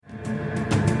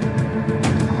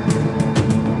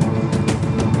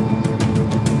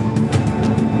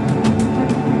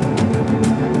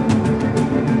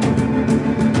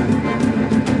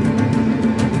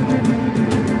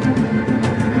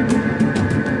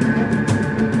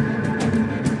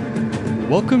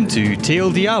Welcome to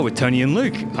TLDR with Tony and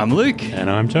Luke. I'm Luke. And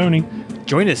I'm Tony.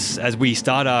 Join us as we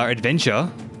start our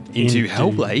adventure into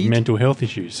Hellblade. Mental health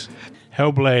issues.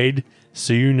 Hellblade,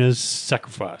 Senua's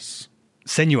Sacrifice.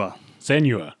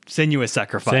 Senua's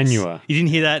Sacrifice. Senua. You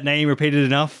didn't hear that name repeated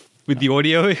enough with the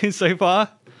audio so far?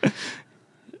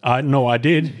 No, I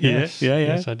did. Yes. Yeah.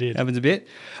 Yes, I did. Happens a bit.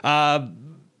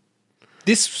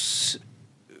 This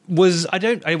was, I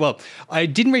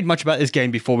didn't read much about this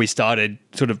game before we started,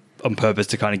 sort of on purpose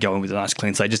to kind of go in with a nice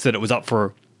clean slate, just that it was up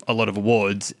for a lot of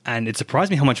awards, and it surprised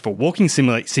me how much of a walking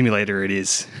simulator it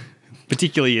is,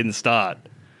 particularly in the start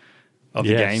of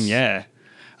the game. Yeah.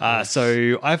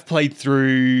 So I've played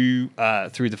through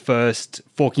the first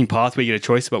forking path where you get a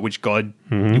choice about which god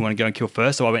you want to go and kill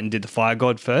first. So I went and did the fire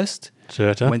god first.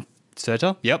 Surtur.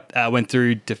 Yep. Went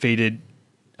through, defeated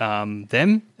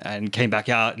them, and came back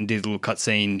out and did a little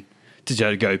cutscene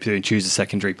to go through and choose a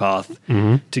secondary path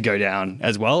to go down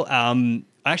as well.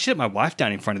 I actually let my wife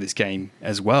down in front of this game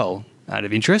as well out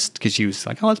of interest because she was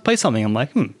like, oh, let's play something. I'm like,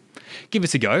 give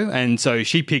us a go. And so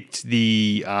she picked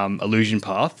the illusion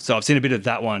path. So I've seen a bit of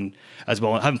that one as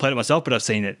well. I haven't played it myself, but I've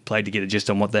seen it played to get a gist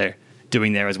on what they're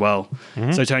doing there as well.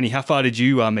 So Tony, how far did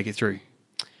you make it through?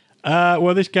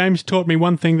 Well, this game's taught me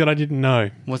one thing that I didn't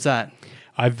know. What's that?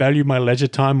 I value my leisure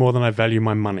time more than I value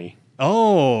my money.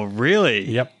 Oh, really?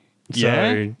 Yep.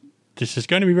 So this is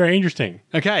going to be very interesting.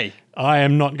 Okay. I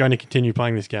am not going to continue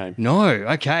playing this game. No.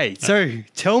 Okay. So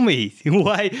tell me,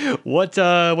 what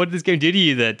did this game do to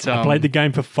you that... I played the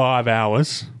game for 5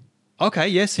 hours. Okay,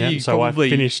 yes. Yeah, so probably...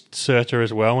 I finished Surtur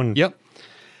as well. And yep.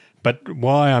 But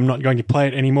why I'm not going to play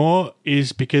it anymore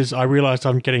is because I realised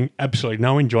I'm getting absolutely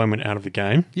no enjoyment out of the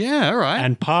game. Yeah, all right.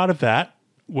 And part of that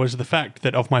was the fact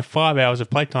that of my 5 hours of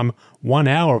playtime, 1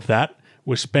 hour of that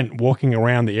was spent walking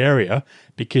around the area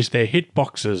because their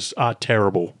hitboxes are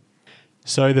terrible.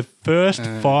 So the first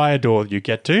fire door you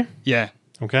get to,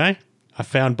 okay, I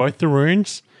found both the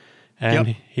runes,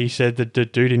 and he said that the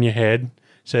dude in your head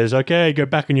says, okay, go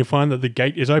back and you'll find that the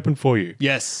gate is open for you.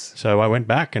 Yes. So I went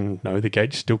back and no, the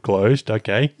gate's still closed.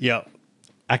 Okay. Yep.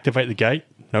 Activate the gate.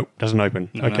 Nope, doesn't open.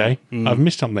 Okay. I've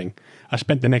missed something. I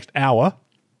spent the next hour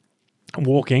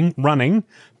walking, running,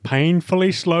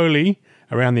 painfully slowly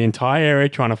around the entire area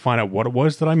trying to find out what it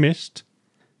was that I missed,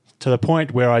 to the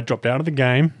point where I dropped out of the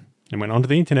game and went onto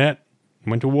the internet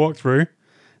and went to a walkthrough, and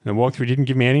the walkthrough didn't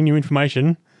give me any new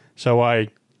information, so I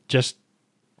just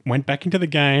went back into the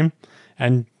game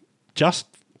and just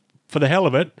for the hell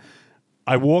of it,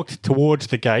 I walked towards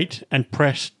the gate and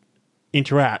pressed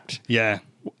interact. Yeah.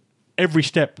 Every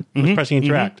step was pressing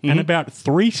interact. And about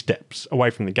 3 steps away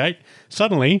from the gate,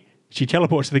 suddenly she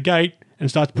teleports to the gate and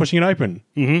starts pushing it open.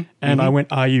 And I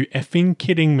went, are you effing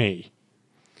kidding me?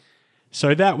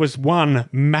 So that was one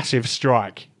massive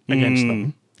strike against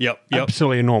them. Yep.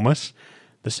 Absolutely enormous.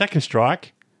 The second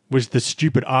strike was the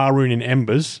stupid R rune in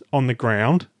embers on the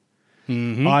ground.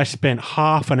 I spent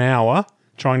half an hour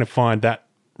trying to find that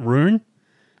rune.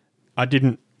 I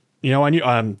didn't, I knew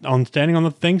I'm standing on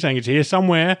the thing saying it's here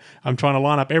somewhere. I'm trying to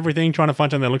line up everything, trying to find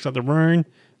something that looks like the rune.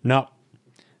 Nope.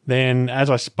 Then as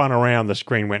I spun around, the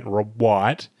screen went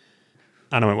white.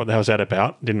 And I went, what the hell's that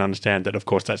about? Didn't understand that, of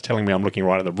course, that's telling me I'm looking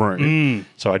right at the rune.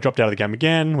 So I dropped out of the game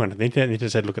again, went to the internet, and it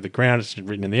said, look at the ground, it's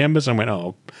written in the embers. And I went,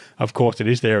 oh, of course it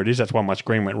is, there it is. That's why my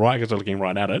screen went right, because I was looking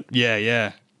right at it.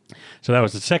 Yeah. So that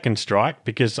was the second strike,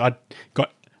 because is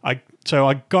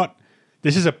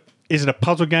it a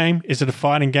puzzle game? Is it a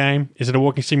fighting game? Is it a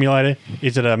walking simulator?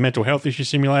 Is it a mental health issue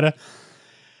simulator?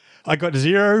 I got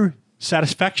 0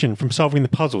 satisfaction from solving the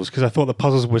puzzles because I thought the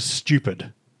puzzles were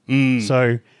stupid.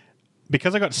 So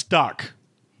because I got stuck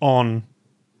on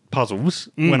puzzles,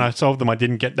 when I solved them, I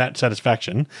didn't get that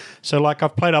satisfaction. So like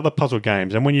I've played other puzzle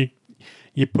games, and when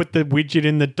you put the widget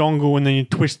in the dongle and then you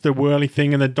twist the whirly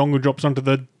thing and the dongle drops onto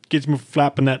the gizmo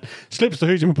flap and that slips the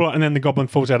hooks and then the goblin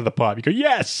falls out of the pipe. You go,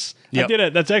 yes, I did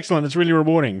it. That's excellent. That's really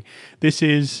rewarding. This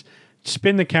is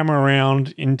spin the camera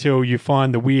around until you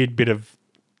find the weird bit of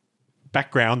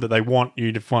background that they want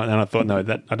you to find. And I thought, no,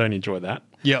 that I don't enjoy that.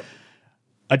 Yep.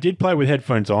 I did play with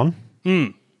headphones on.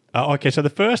 Okay, so the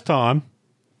first time,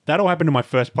 that all happened in my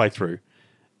first playthrough.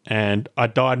 And I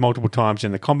died multiple times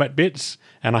in the combat bits,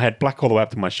 and I had black all the way up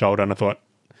to my shoulder, and I thought,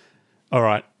 all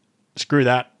right, screw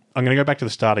that. I'm going to go back to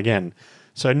the start again.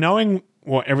 So knowing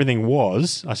what everything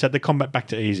was, I set the combat back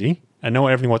to easy, and know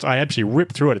what everything was. I absolutely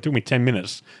ripped through it. It took me 10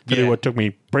 minutes to do what took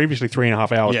me previously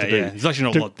 3.5 hours to do. Yeah, there's actually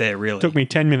not a lot there, really. Took me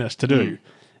 10 minutes to do.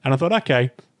 And I thought,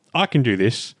 okay, I can do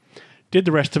this. Did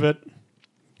the rest of it.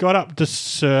 Got up to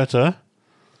Surtur,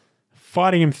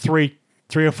 fighting him three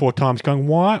or four times, going,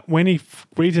 why, when he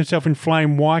breathes himself in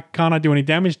flame, why can't I do any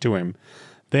damage to him?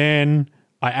 Then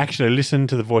I actually listened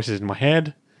to the voices in my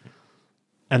head,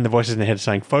 and the voices in the head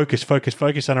saying, focus, focus,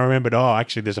 focus. And I remembered,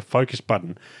 actually, there's a focus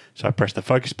button. So I pressed the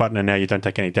focus button, and now you don't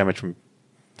take any damage from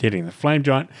hitting the flame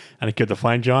giant, and it killed the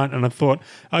flame giant. And I thought,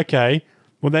 okay,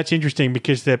 well, that's interesting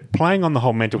because they're playing on the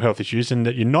whole mental health issues and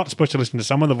that you're not supposed to listen to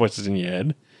some of the voices in your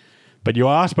head, but you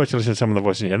are supposed to listen to some of the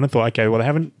voices in your head. And I thought, okay, well, they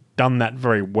haven't done that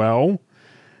very well.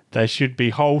 There should be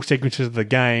whole sequences of the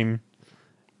game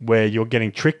where you're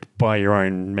getting tricked by your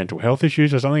own mental health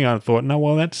issues or something. I thought, no,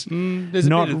 well, that's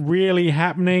not really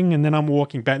happening. And then I'm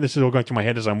walking back. This is all going through my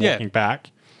head as I'm walking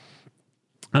back.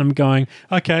 And I'm going,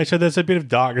 okay, so there's a bit of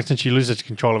darkness and she loses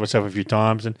control of herself a few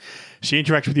times. And she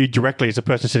interacts with you directly as a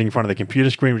person sitting in front of the computer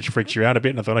screen, which freaks you out a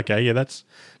bit. And I thought, okay, yeah, that's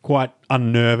quite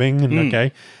unnerving. And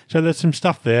okay, so there's some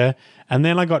stuff there. And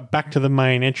then I got back to the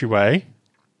main entryway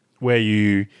where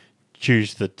you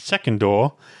choose the second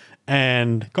door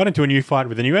and got into a new fight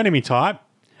with a new enemy type.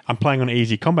 I'm playing on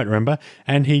easy combat, remember?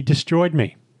 And he destroyed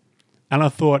me. And I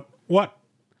thought, what?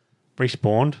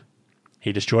 Respawned.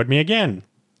 He destroyed me again.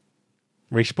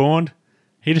 Respawned.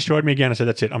 He destroyed me again. I said,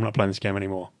 that's it. I'm not playing this game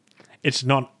anymore. It's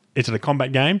a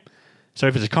combat game. So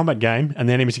if it's a combat game and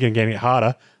the enemies are going to get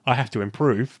harder, I have to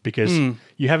improve because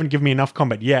you haven't given me enough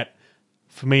combat yet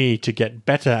for me to get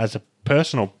better as a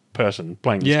personal person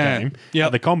playing this game.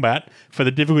 The combat for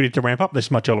the difficulty to ramp up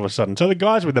this much all of a sudden. So the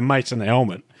guys with the mace and the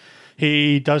helmet,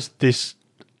 he does this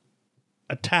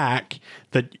attack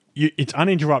that it's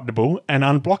uninterruptible and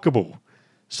unblockable.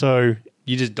 So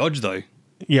you just dodge though.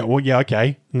 Yeah, well, yeah,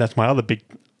 okay. And that's my other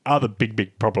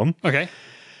big problem. Okay.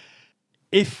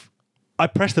 If I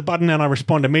press the button and I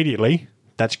respond immediately,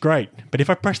 that's great. But if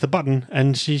I press the button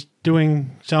and she's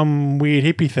doing some weird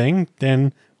hippie thing,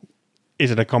 then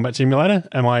is it a combat simulator?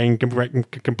 Am I in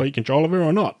complete control of her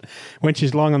or not? When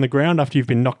she's lying on the ground after you've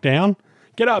been knocked down,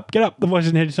 get up. The voice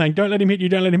in the head is saying, don't let him hit you,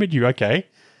 don't let him hit you. Okay.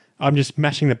 I'm just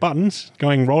mashing the buttons,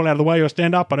 going roll out of the way or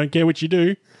stand up. I don't care what you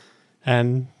do.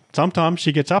 And sometimes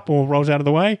she gets up or rolls out of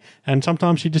the way, and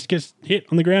sometimes she just gets hit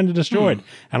on the ground and destroyed.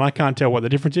 And I can't tell what the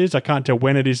difference is. I can't tell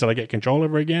when it is that I get control of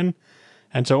her again.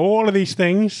 And so all of these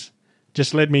things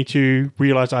just led me to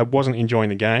realize I wasn't enjoying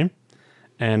the game,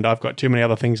 and I've got too many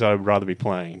other things I would rather be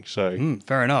playing. So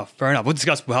fair enough. We'll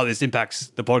discuss how this impacts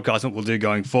the podcast and what we'll do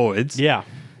going forwards. Yeah.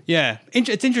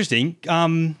 It's interesting.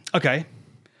 Okay.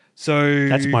 So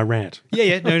that's my rant.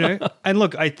 No. And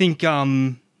look, I think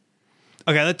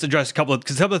okay, let's address a couple of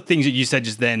things that you said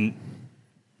just then.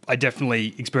 I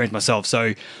definitely experienced myself.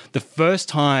 So the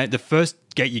first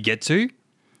gate you get to,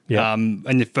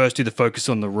 and you first do the focus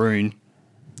on the rune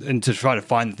and to try to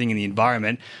find the thing in the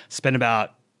environment, spend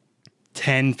about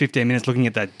 10, 15 minutes looking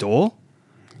at that door.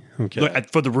 Okay.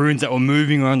 For the runes that were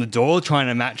moving around the door, trying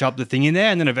to match up the thing in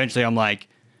there. And then eventually I'm like,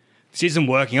 this isn't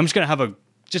working. I'm just going to have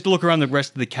just look around the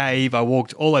rest of the cave. I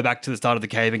walked all the way back to the start of the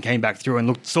cave and came back through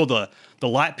and saw the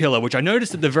light pillar, which I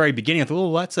noticed at the very beginning. I thought,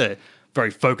 oh, that's a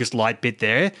very focused light bit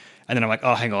there. And then I'm like,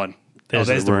 oh, hang on. There's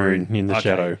the rune in the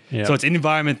shadow. Yep. So it's an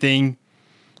environment thing.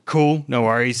 Cool, no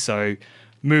worries. So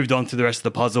moved on to the rest of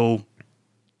the puzzle.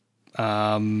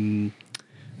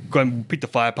 Go and pick the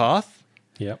fire path.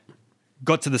 Yep.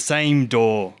 Got to the same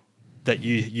door that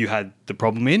you had the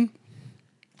problem in.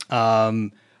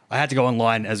 I had to go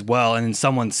online as well, and then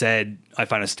someone said, I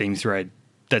found a Steam thread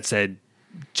that said,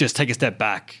 just take a step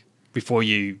back before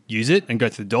you use it and go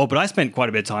through the door. But I spent quite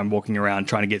a bit of time walking around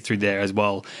trying to get through there as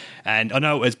well. And I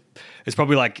know it's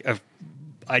probably like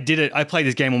I played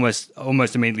this game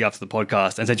almost immediately after the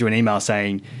podcast and sent you an email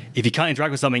saying, if you can't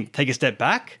interact with something, take a step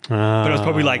back. But it was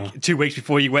probably like 2 weeks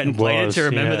before you went and played it to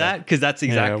remember that, because that's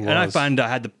exactly. And I found I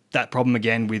had that problem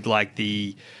again with like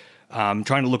the trying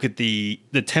to look at the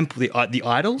temple, the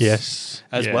idols,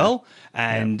 as well.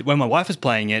 And when my wife was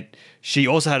playing it, she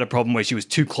also had a problem where she was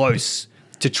too close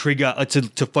to trigger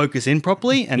to focus in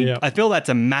properly. And I feel that's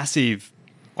a massive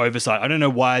oversight. I don't know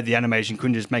why the animation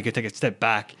couldn't just make her take a step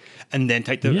back and then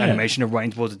take the animation of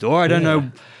running towards the door. I don't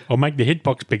know, or make the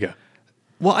hitbox bigger.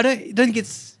 Well, I don't think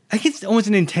it's. I think it's almost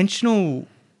an intentional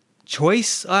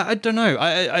choice. I don't know.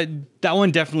 I that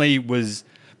one definitely was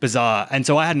bizarre. And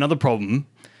so I had another problem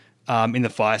in the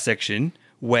fire section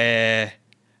where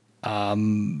it's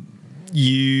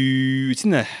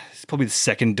probably the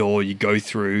second door you go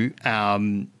through,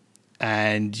 and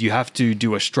and you have to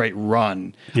do a straight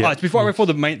run. Yeah. Oh, it's before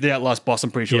the last boss.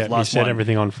 I'm pretty sure Yeah, it's the last you set one.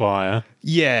 everything on fire,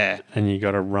 Yeah. and you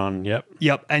got to run. Yep.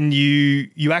 Yep. And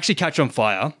you actually catch on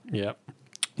fire. Yep.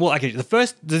 Well, okay.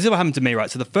 This is what happened to me, right?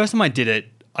 So the first time I did it,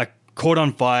 I caught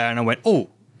on fire and I went, oh,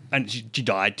 and she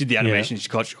died. Did the animation? Yeah.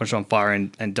 She caught on fire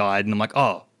and died. And I'm like,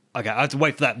 oh, okay. I have to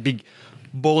wait for that big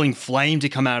boiling flame to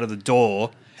come out of the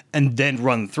door and then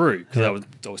run through because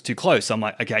I was too close. So I'm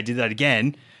like, okay, I did that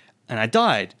again, and I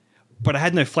died, but I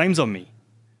had no flames on me.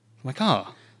 I'm like,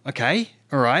 oh, okay,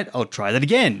 all right, I'll try that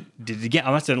again. Did it again.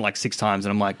 I must have done it like 6 times,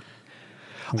 and I'm like,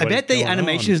 I bet the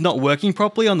animation is not working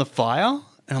properly on the fire.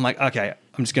 And I'm like, okay,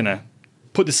 I'm just gonna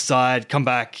put this aside, come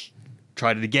back,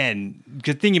 tried it again.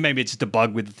 Because thinking maybe it's just a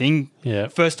bug with the thing. Yeah.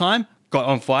 First time, got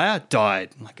on fire,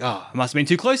 died. I'm like, oh, I must have been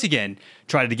too close again.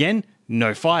 Tried it again,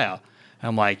 no fire. And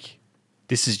I'm like,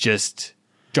 this is just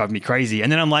driving me crazy.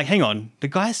 And then I'm like, hang on, the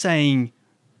guy's saying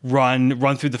run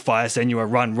through the fire, Senua,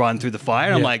 run through the fire.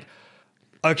 And I'm like,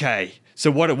 okay. So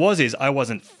what it was is I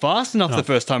wasn't fast enough the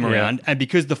first time around, and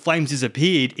because the flames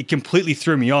disappeared, it completely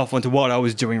threw me off onto what I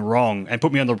was doing wrong and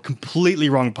put me on the completely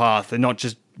wrong path and not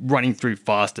just running through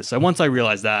faster. So once I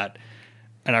realized that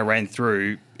and I ran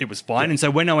through, it was fine. And so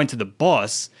when I went to the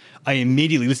boss, I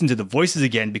immediately listened to the voices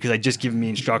again because I'd just given me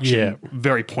instruction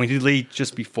very pointedly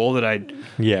just before that I'd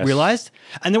realized.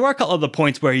 And there were a couple other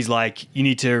points where he's like, you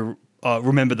need to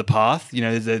remember the path. You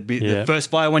know, the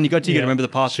first fire one you got to, you got to remember the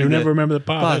path. So you never remember the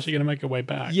path. How's you going to make your way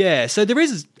back? Yeah, so there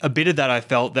is a bit of that I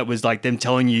felt that was like them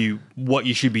telling you what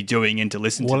you should be doing and to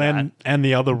listen to that. And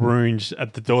the other runes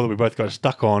at the door that we both got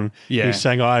stuck on, he's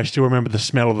saying, I still remember the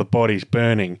smell of the bodies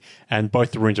burning, and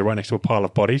both the runes are right next to a pile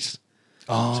of bodies.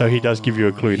 Oh, so he does give you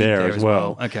a clue there as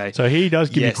well. Okay. So he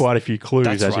does give you quite a few clues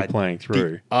as you're playing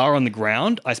through. The R on the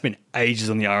ground, I spent ages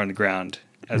on the R on the ground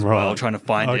as well, trying to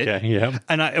find it. Okay, yeah.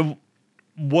 And it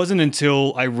wasn't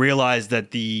until I realized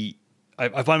that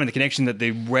I find in the connection that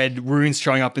the red runes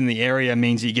showing up in the area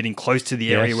means you're getting close to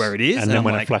the area where it is. And then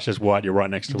when it flashes white, you're right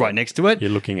next to it. Right next to it.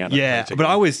 You're looking at it. Yeah, basically.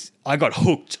 but I got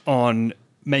hooked on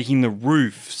making the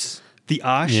roofs the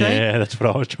R shape. Yeah, that's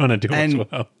what I was trying to do as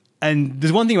well. And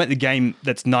there's one thing about the game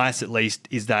that's nice, at least,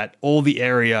 is that all the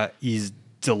area is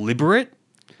deliberate.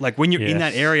 Like when you're in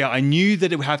that area, I knew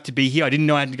that it would have to be here. I didn't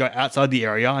know I had to go outside the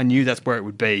area. I knew that's where it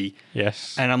would be.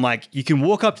 Yes. And I'm like, you can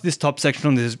walk up to this top section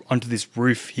onto this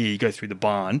roof here. You go through the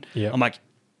barn. Yep. I'm like,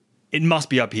 it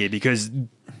must be up here because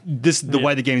this is the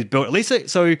way the game is built. At least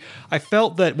so I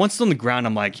felt that once it's on the ground,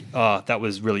 I'm like, oh, that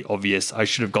was really obvious. I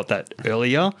should have got that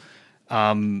earlier.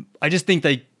 I just think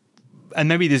and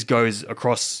maybe this goes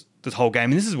across this whole game.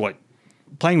 And this is what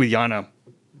playing with Yana,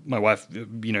 my wife,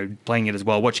 playing it as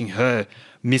well, watching her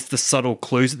miss the subtle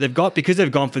clues that they've got because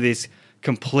they've gone for this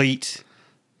complete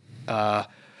no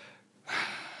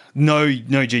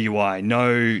GUI, no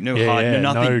hard,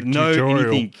 nothing, no tutorial,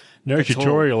 anything, no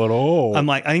tutorial at all. I'm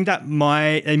like, I think that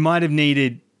they might have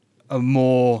needed a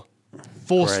more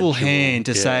forceful hand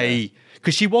to say,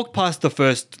 because she walked past the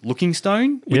first looking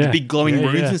stone with the big glowing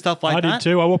runes and stuff like that. I did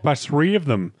too. I walked past 3 of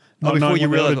them. Not before you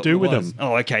realized what to do with them.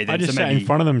 Oh, okay. Then. I just sat in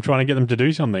front of them trying to get them to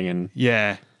do something, and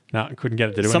I couldn't get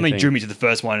it to do something. anything. Drew me to the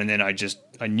first one, and then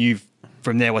I knew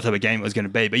from there what type of game it was going to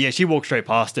be. But yeah, she walked straight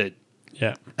past it.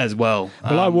 Yeah, as well.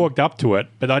 Well, I walked up to it,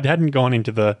 but I hadn't gone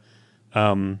into the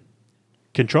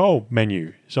control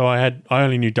menu, so I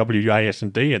only knew W, A, S,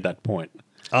 and D at that point.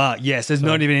 Yes. There's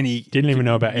not even any. Didn't even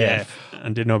know about F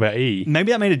and didn't know about E.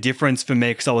 Maybe that made a difference for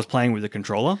me because I was playing with the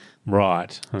controller.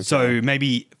 Right. Okay. So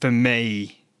maybe for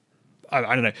me, I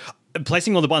don't know.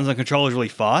 Placing all the buttons on controller is really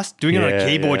fast. Doing it on a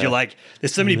keyboard, you're like,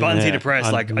 there's so many buttons here to press.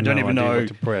 I don't even know what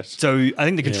to press. So I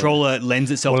think the controller lends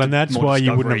itself. Well, to and that's more why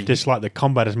discovery. you wouldn't have disliked the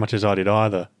combat as much as I did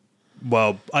either.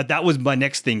 Well, that was my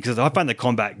next thing because I found the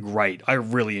combat great. I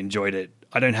really enjoyed it.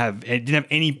 It didn't have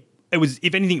any. It was,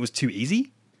 if anything, it was too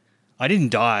easy. I didn't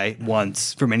die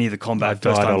once from any of the combat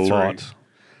first time through.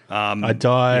 I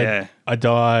died. Yeah. I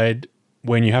died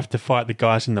when you have to fight the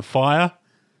guys in the fire.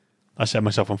 I set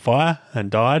myself on fire and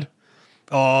died.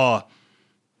 Oh,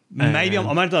 maybe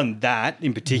I might have done that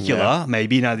in particular. Yeah.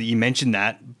 Maybe now that you mentioned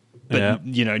that. But,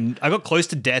 I got close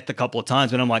to death a couple of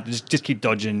times, and I'm like, just keep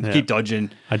dodging, keep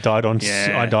dodging. I died on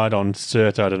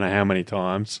Cert, I don't know how many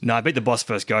times. No, I beat the boss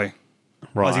first go.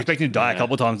 Right. I was expecting to die a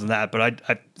couple of times on that, but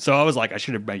so I was like, I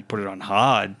should have maybe put it on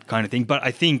hard kind of thing. But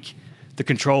I think the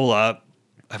controller,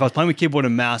 if I was playing with keyboard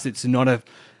and mouse, this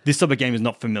type of game is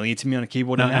not familiar to me on a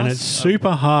keyboard and mouse. And it's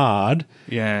super hard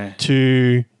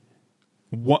to...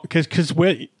 Because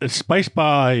where space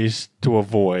bar is to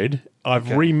avoid, I've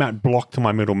remapped block to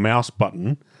my middle mouse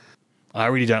button. I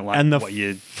really don't like and what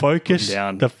you're focus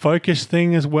down. The focus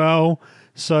thing as well.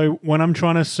 So when I'm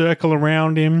trying to circle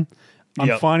around him, I'm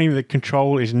Yep. finding that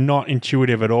control is not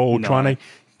intuitive at all. No.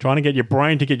 Trying to get your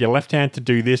brain to get your left hand to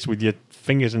do this with your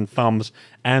fingers and thumbs,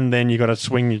 and then you got to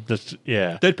swing this.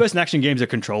 Yeah, Third-person action games are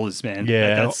controllers, man.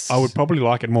 yeah. I would probably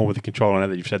like it more with the controller now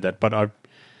that you've said that. But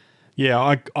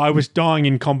I was dying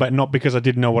in combat not because I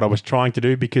didn't know what I was trying to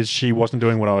do, because she wasn't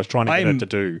doing what I was trying to get her to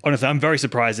do. Honestly, I'm very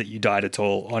surprised that you died at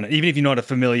all on it. Even if you're not a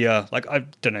familiar, like, I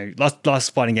don't know,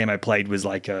 last fighting game I played was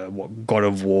like God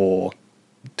of War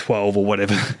 12 or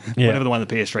whatever, Yeah. whatever the one the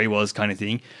PS3 was, kind of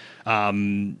thing,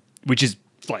 which is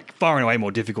like far and away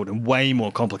more difficult and way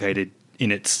more complicated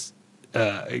in its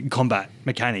combat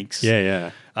mechanics.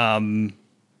 Yeah.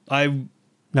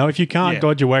 No, if you can't Yeah.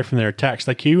 dodge away from their attacks,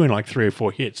 they kill you in like 3 or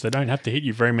 4 hits. They don't have to hit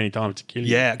you very many times to kill you.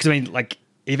 Yeah, because I mean, like,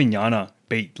 even Yana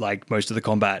beat like most of the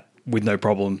combat with no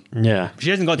problem. Yeah. She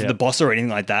hasn't got to Yeah. the boss or anything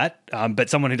like that, but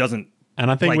someone who doesn't. And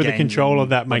I think play with the games controller,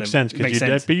 and that makes whatever, sense, because makes you'd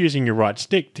sense. be using your right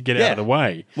stick to get out Yeah. of the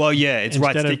way. Well, yeah, it's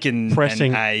right Instead stick of and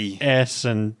pressing A. S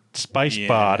and space Yeah.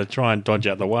 bar to try and dodge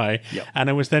out the way. Yep. And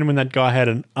it was then when that guy had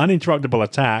an uninterruptible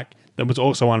attack that was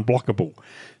also unblockable.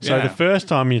 So Yeah. the first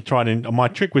time you tried, my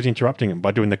trick was interrupting him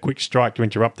by doing the quick strike to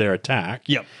interrupt their attack.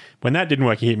 Yep. When that didn't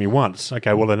work, he hit me once.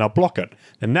 Okay, well, then I'll block it.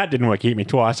 Then that didn't work, he hit me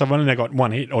twice. I've only got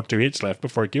 1 hit or 2 hits left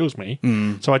before he kills me.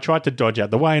 So I tried to dodge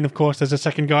out the way, and of course, there's a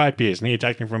second guy appears, and he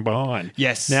attacks me from behind.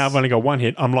 Yes. Now I've only got 1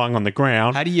 hit. I'm lying on the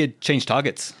ground. How do you change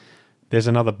targets? There's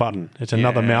another button. It's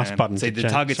another Yeah. mouse button. See, to the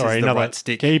change. targets is Sorry, the another right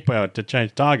stick. keypad to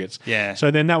change targets. Yeah.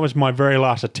 So then that was my very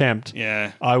last attempt.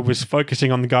 Yeah. I was focusing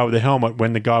on the guy with the helmet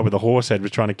when the guy with the horse head was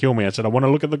trying to kill me. I said, I want to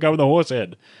look at the guy with the horse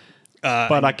head.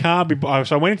 But I can't be.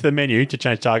 So I went into the menu to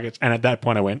change targets, and at that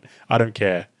point I went, I don't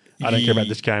care. I don't care about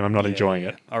this game. I'm not enjoying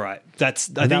it. All right, that's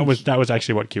And that was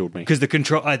actually what killed me. because the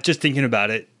control. Just thinking about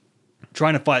it,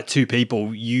 trying to fight two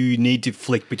people, you need to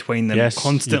flick between them Yes,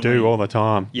 constantly. you do all the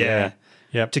time. Yeah.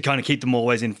 Yep. to kind of keep them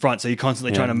always in front. So you're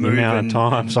constantly Yeah, trying to the move. amount of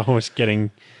times I was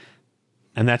getting,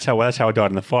 and that's how I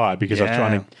died in the fire, because I was Yeah.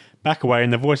 trying to back away,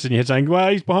 and the voices in your head saying, "Well,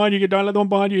 he's behind you. Don't let the one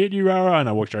behind you hit you." Rah, rah, and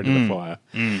I walked straight to the fire.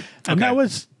 And that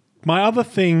was my other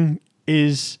thing.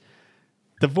 Is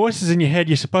the voices in your head?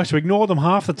 You're supposed to ignore them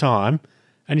half the time,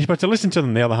 and you're supposed to listen to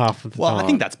them the other half of the Well, time. I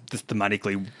think that's just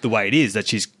thematically the way it is, that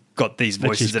she's got these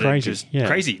voices she's that crazy, are just yeah.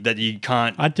 crazy, that you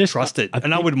can't I just- trust it. I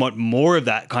And I think- would want more of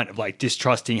that kind of like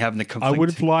distrusting, having the I conflict. would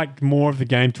have liked more of the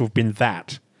game to have been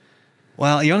that.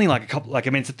 Well, you're only like a couple. Like, I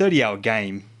mean, it's a 30-hour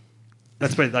game.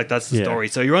 That's the Yeah. story.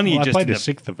 So you're only Well, I just played in a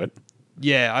sixth of it.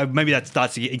 maybe that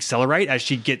starts to accelerate as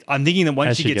she gets. I'm thinking that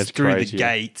once As she she gets gets through crazier. the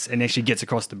gates and actually gets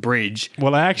across the bridge.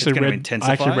 Well, I actually gonna read. I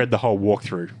intensify? actually read the whole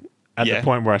walkthrough. At Yeah. the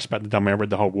point where I spat the dummy, I read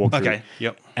the whole walkthrough. Okay.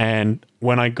 Yep. And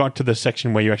when I got to the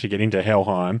section where you actually get into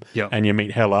Helheim Yep. and you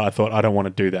meet Hela, I thought, I don't want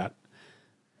to do that.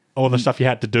 All the stuff you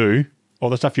had to do, all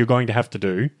the stuff you're going to have to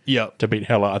do Yep. to beat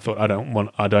Hela, I thought,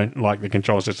 I don't like the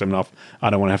control system enough. I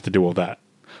don't want to have to do all that.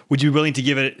 Would you be willing to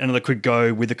give it another quick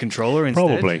go with the controller instead?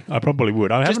 Probably. I probably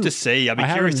would. Just to see. I'd be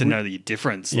curious to know the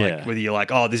difference. Like, Yeah. whether you're like,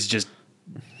 oh, this is just.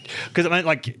 Because, I mean,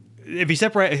 like, if you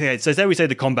separate. Okay, so say we say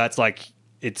the combat's like.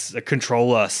 It's a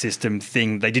controller system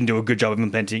thing. They didn't do a good job of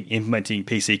implementing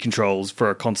PC controls for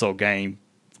a console game,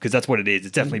 because that's what it is.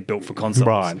 It's definitely built for consoles.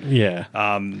 Right, yeah.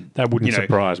 That wouldn't you know,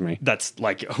 surprise me. That's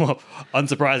like, well,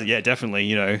 unsurprising. Yeah, definitely.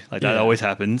 You know, like that Yeah. always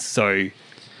happens. So,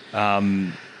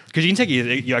 because you can take your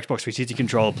Xbox 360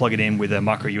 controller, plug it in with a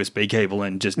micro USB cable,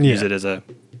 and just use Yeah. it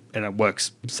and it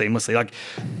works seamlessly. Like,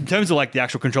 in terms of like the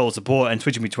actual controller support and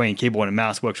switching between keyboard and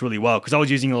mouse works really well, because I was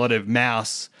using a lot of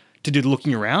mouse to do the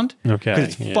looking around. Okay,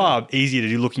 Because it's yeah. far easier to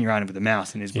do looking around with the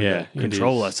mouse than it is with Yeah, the it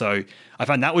controller. is. So I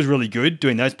found that was really good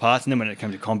doing those parts. And then when it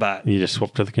came to combat, You just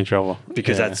swap to the controller.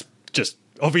 because Yeah. that's just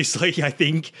obviously, I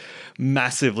think,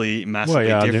 massively well,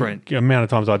 yeah, different. The amount of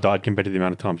times I died compared to the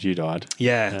amount of times you died.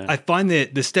 Yeah. I find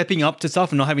that the stepping up to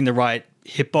stuff and not having the right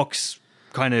hitbox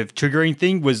kind of triggering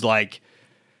thing was like,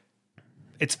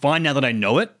 it's fine now that I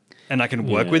know it and I can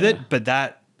work with Yeah. it, but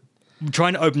that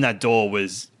trying to open that door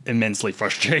was immensely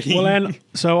frustrating. Well, and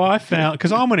so I found,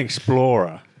 because I'm an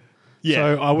explorer. yeah.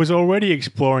 So I was already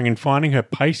exploring and finding her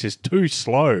pace is too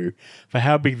slow for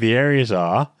how big the areas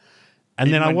are. And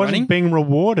Even then I when wasn't running? being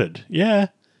rewarded. Yeah.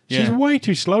 She's Yeah. way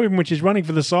too slow even when she's running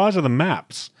for the size of the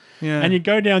maps. Yeah. And you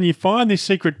go down, you find this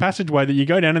secret passageway that you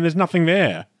go down and there's nothing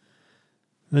there.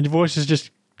 And the voices just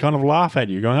kind of laugh at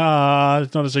you, going,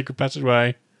 it's not a secret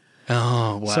passageway.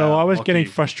 Oh, wow. So I was Lucky. getting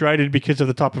frustrated because of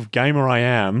the type of gamer I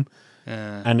am.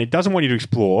 And it doesn't want you to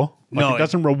explore. Like, No, it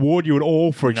doesn't reward you at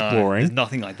all for No, exploring. there's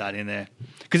nothing like that in there.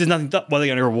 Because there's nothing, what they're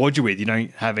going to reward you with. You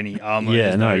don't have any armor. Yeah,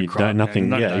 there's no, you crop, don't. Nothing.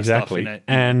 none of Yeah, that stuff exactly. in it.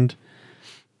 And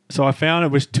so I found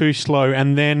it was too slow.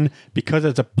 And then because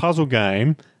it's a puzzle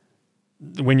game,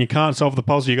 when you can't solve the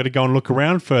puzzle, you got to go and look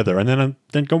around further, and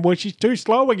then go, well, she's too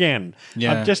slow again.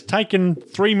 Yeah. I've just taken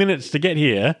 3 minutes to get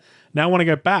here. Now I want to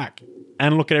go back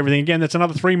and look at everything again. That's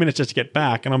another 3 minutes just to get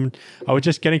back, and I was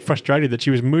just getting frustrated that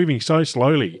she was moving so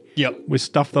slowly. Yep. With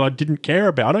stuff that I didn't care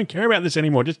about. I don't care about this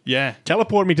anymore. Just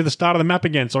teleport me to the start of the map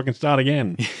again so I can start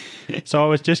again. So I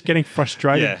was just getting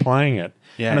frustrated playing it.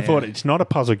 Yeah, and I thought, it's not a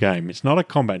puzzle game. It's not a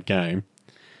combat game.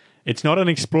 It's not an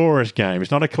explorer's game.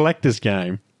 It's not a collector's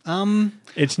game.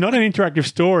 It's not an interactive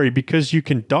story because you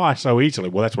can die so easily.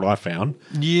 Well, that's what I found.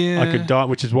 Yeah. I could die,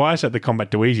 which is why I set the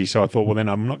combat to easy. So I thought, well, then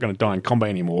I'm not going to die in combat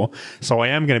anymore. So I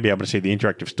am going to be able to see the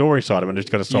interactive story side of it. I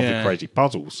just got to solve the crazy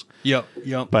puzzles. Yep.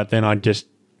 But then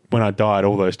when I died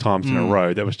all those times in a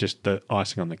row, that was just the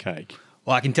icing on the cake.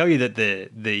 Well, I can tell you that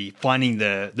the finding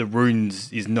the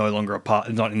runes is no longer a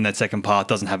part. Not in that second part.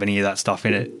 Doesn't have any of that stuff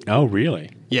in it. Oh, really?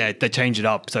 Yeah, they changed it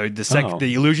up. So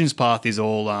the illusions path is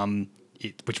all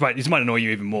which might annoy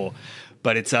you even more,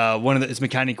 but it's it's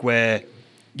mechanic where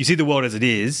you see the world as it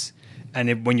is,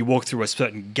 and when you walk through a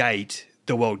certain gate,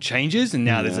 the world changes, and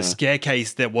now there's a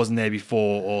staircase that wasn't there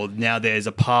before, or now there's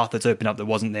a path that's opened up that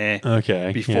wasn't there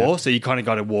before. Yeah. So you kind of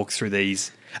got to walk through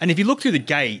these, and if you look through the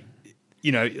gate,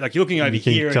 like you're looking over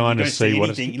here and you don't see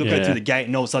anything. You look out through the gate,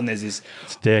 and all of a sudden there's this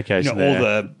staircase. All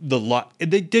the light.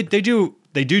 They do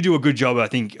a good job, I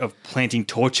think, of planting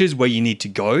torches where you need to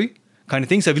go. Kind of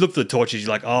thing. So if you look for the torches, you're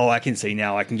like, oh, I can see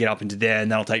now. I can get up into there,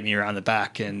 and that'll take me around the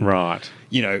back, and that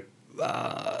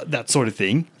sort of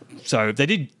thing. So they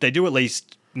do at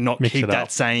least not keep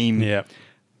that same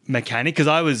mechanic. Because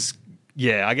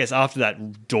I guess after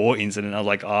that door incident, I was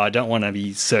like, oh, I don't want to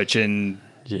be searching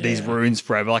these runes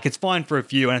forever. Like, it's fine for a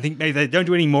few, and I think maybe they don't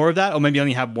do any more of that, or maybe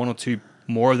only have one or two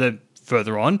more of them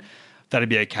further on. That'd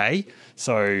be okay.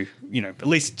 So at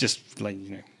least just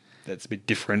that's a bit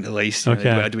different, at least. They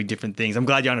were doing different things. I'm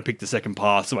glad Yana picked the second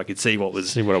path so I could see what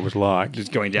it was like.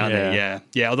 Just going down there,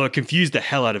 yeah. Although it confused the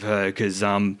hell out of her because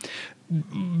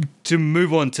to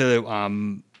move on to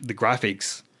the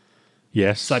graphics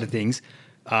side of things,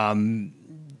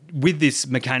 with this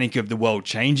mechanic of the world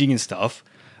changing and stuff,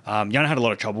 Yana had a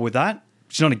lot of trouble with that.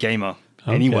 She's not a gamer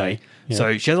anyway. Yeah.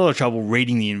 So she has a lot of trouble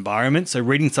reading the environment. So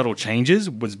reading subtle changes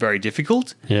was very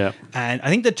difficult. Yeah. And I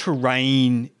think the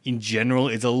terrain in general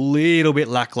is a little bit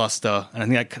lackluster. And I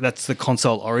think that's the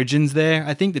console origins there.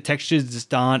 I think the textures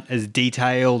just aren't as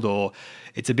detailed, or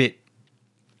it's a bit...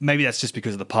 Maybe that's just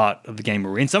because of the part of the game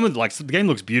we're in. The game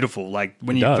looks beautiful. Like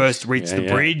when you first reach the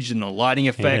bridge and the lighting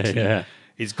effect.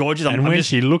 It's gorgeous. And when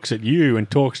she looks at you and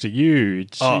talks to you,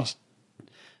 she's...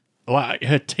 Like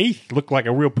her teeth look like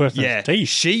a real person's teeth.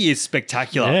 She is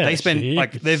spectacular. They spend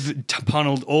they've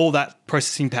tunneled all that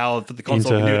processing power for the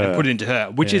console and put it into her,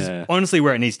 which is honestly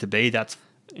where it needs to be. That's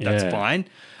fine.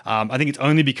 I think it's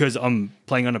only because I'm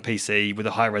playing on a PC with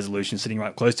a high resolution sitting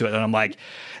right close to it, and I'm like,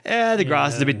 the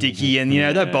grass is a bit dicky, and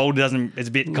that boulder it's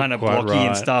a bit kind of blocky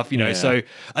and stuff, So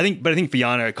I think for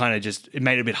Yana, it kind of it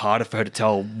made it a bit harder for her to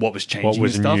tell what was changing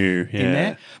and stuff in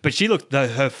there. But she looked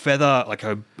her feather, like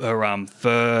her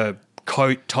fur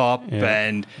coat top,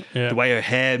 and the way her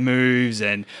hair moves,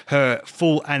 and her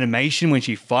full animation when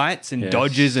she fights and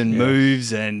dodges and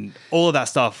moves, and all of that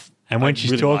stuff. And when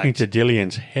she's really talking to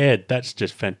Dillian's head, that's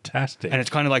just fantastic. And it's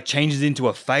kind of like changes into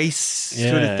a face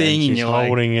sort of thing. And she's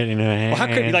holding it in her hands. Well,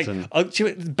 how could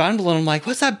she bundle, and I'm like,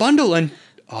 what's that bundle? And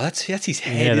that's his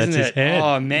head, isn't it? Head.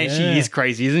 Oh man, she is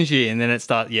crazy, isn't she? And then it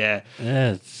starts,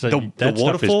 So the that waterfall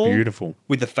stuff is beautiful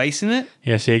with the face in it.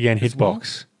 Yeah, see again,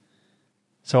 hitbox.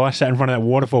 So I sat in front of that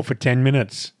waterfall for 10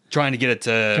 minutes. Trying to get it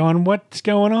to... Going, what's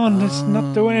going on? It's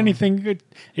not doing anything good.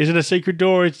 Is it a secret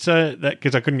door? It's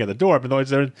because I couldn't get the door open. Is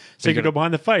there a secret door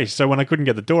behind the face? So when I couldn't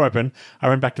get the door open, I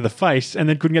ran back to the face and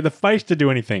then couldn't get the face to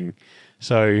do anything.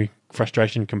 So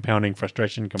frustration compounding.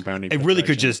 It really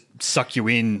could just suck you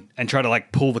in and try to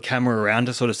pull the camera around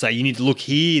to sort of say, you need to look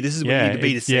here. This is where you need to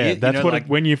be to see it. That's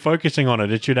when you're focusing on it,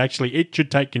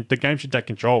 the game should take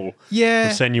control. Yeah.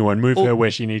 Of Senua and move her where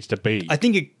she needs to be. I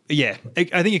think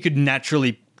it could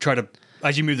naturally try to,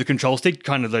 as you move the control stick,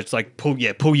 kind of just pull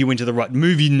you into the right,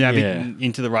 move you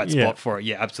into the right spot for it.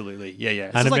 Yeah, absolutely.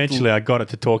 Yeah. And eventually I got it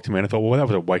to talk to me and I thought, well, that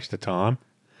was a waste of time.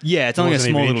 Yeah, it's only a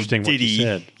small little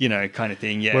ditty, kind of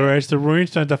thing. Yeah. Whereas the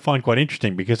runestones I find quite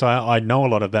interesting because I know a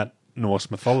lot of that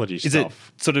Norse mythology stuff. Is it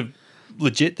sort of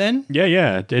legit then?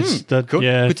 Yeah. It's cool.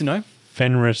 Good to know.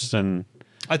 Fenris and...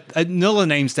 I know the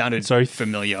name sounded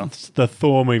familiar. The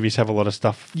Thor movies have a lot of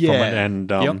stuff from it.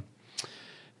 And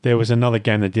there was another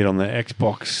game they did on the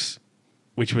Xbox,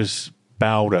 which was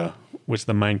Balder, was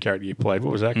the main character you played.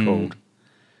 What was that called?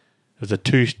 It was a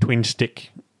twin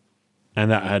stick, and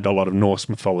that had a lot of Norse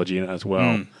mythology in it as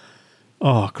well.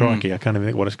 Oh, crikey. I can't even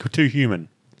think what it's called. Too Human.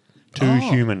 Too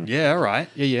Human. Yeah, all right.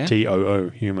 Yeah. TOO,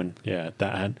 human. Yeah,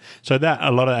 that. So that,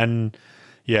 a lot of, and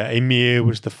yeah, Ymir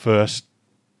was the first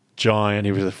giant.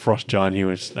 He was the frost giant.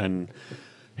 And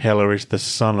Hela is the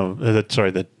son of,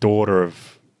 the daughter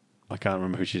of, I can't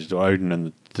remember who she's, Odin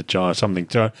and the giant, something.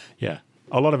 So, yeah,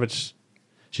 a lot of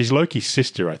she's Loki's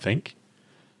sister, I think.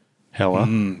 Hela.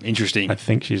 Interesting. I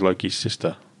think she's Loki's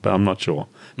sister, but I'm not sure.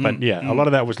 But yeah, a lot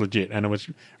of that was legit, and it was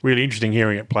really interesting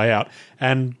hearing it play out.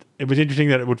 And it was interesting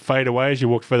that it would fade away as you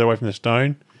walked further away from the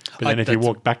stone. But then if you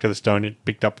walked back to the stone, it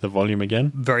picked up the volume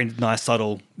again. Very nice,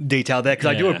 subtle detail there, because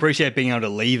I do appreciate being able to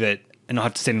leave it and not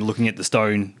have to stand looking at the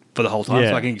stone for the whole time,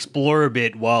 so I can explore a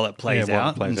bit while it plays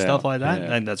out and stuff like that.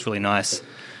 Yeah. And that's really nice.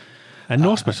 And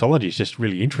Norse mythology is just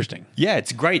really interesting. Yeah,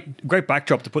 it's a great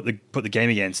backdrop to put the game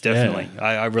against. Definitely,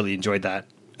 I really enjoyed that.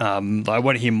 I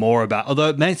want to hear more about. Although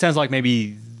it sounds like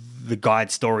maybe the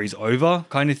guide story's over,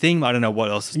 kind of thing. I don't know what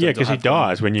else. Yeah, because he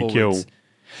dies when you kill.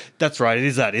 That's right. It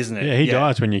is that, isn't it? Yeah, he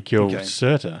dies when you kill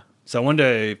Surtur. So I wonder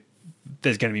if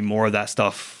there's going to be more of that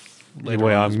stuff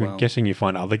later on as well. I'm guessing you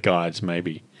find other guides,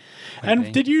 maybe.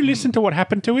 And did you listen to what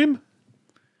happened to him?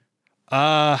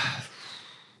 No,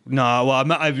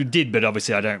 well, I did, but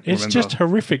obviously I don't remember. It's just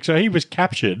horrific. So he was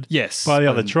captured by the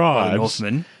other tribes. By the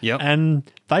Northmen, and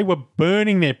they were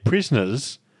burning their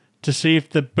prisoners to see if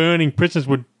the burning prisoners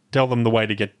would tell them the way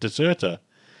to get to Surtur.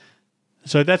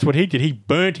 So that's what he did. He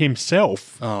burnt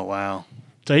himself. Oh, wow.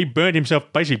 So he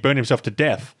basically burned himself to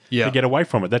death to get away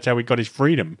from it. That's how he got his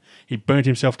freedom. He burnt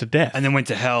himself to death. And then went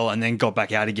to hell and then got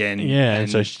back out again. Yeah, and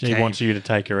so he wants you to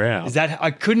take her out. Is that,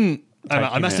 I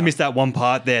must have missed that one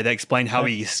part there that explained how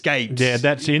he escaped. Yeah,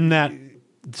 that's in that.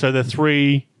 So the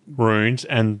 3 runes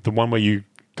and the one where you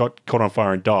got caught on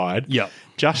fire and died. Yep.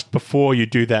 Just before you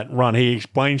do that run, he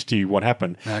explains to you what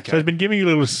happened. Okay. So he's been giving you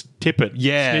little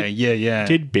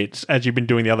tidbits as you've been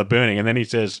doing the other burning, and then he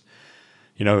says,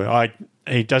 he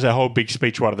does a whole big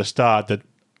speech right at the start that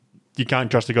you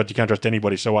can't trust the gods, you can't trust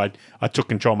anybody. So I took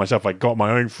control myself. I got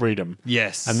my own freedom.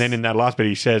 Yes. And then in that last bit,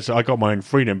 he says, I got my own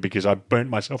freedom because I burnt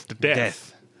myself to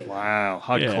death. Wow,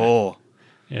 hardcore.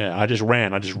 Yeah, I just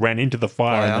ran into the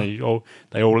fire, and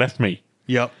they all left me.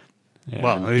 Yep. Yeah,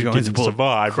 well, who's going to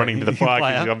survive running into the fire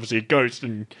because he's obviously a ghost.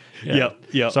 And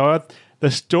Yep. So the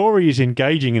story is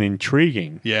engaging and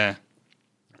intriguing. Yeah.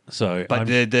 So but I'm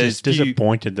just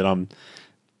disappointed that I'm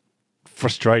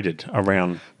frustrated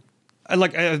around.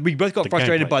 We both got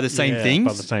frustrated by the same things.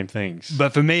 By the same things.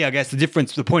 But for me, I guess the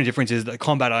point of difference is that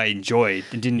combat I enjoyed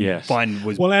and didn't find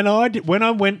was... Well, and when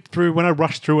I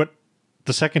rushed through it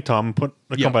the second time and put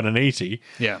the combat in easy,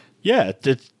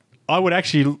 I would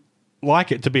actually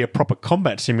like it to be a proper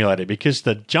combat simulator because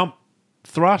the jump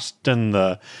thrust and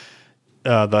the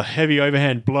heavy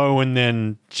overhand blow, and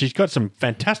then she's got some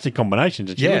fantastic combinations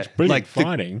and she looks brilliant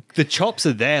fighting. The chops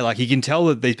are there. Like, you can tell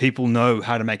that these people know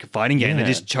how to make a fighting game. They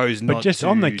just chose not to. But just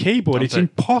on the keyboard, it's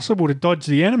impossible to dodge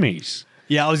the enemies.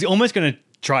 Yeah, I was almost going to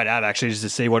try it out, actually, just to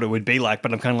see what it would be like,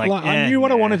 but I'm kind of like, I knew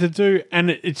what I wanted to do,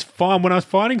 and it's fine. When I was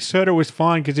fighting Surtur, it was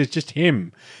fine because it's just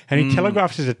him, and he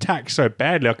telegraphs his attack so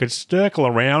badly. I could circle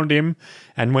around him,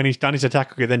 and when he's done his attack,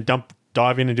 I could then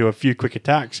dive in and do a few quick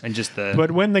attacks. And just but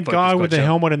when the guy with the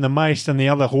helmet and the mace and the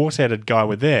other horse-headed guy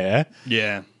were there,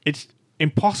 it's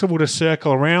impossible to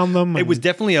circle around them. It was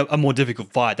definitely a more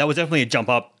difficult fight. That was definitely a jump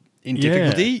up in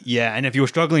difficulty. Yeah, and if you were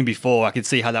struggling before, I could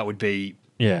see how that would be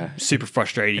super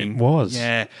frustrating. It was.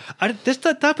 Yeah.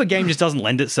 That type of game just doesn't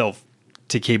lend itself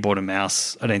to keyboard and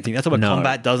mouse, I don't think. That's what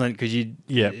combat doesn't, because you...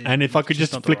 Yeah, and if I could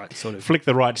just flick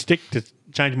the right stick to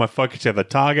change my focus to the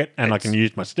target, and I can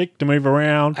use my stick to move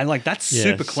around. And that's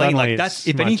super clean. Like, that's,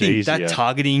 if anything, easier. That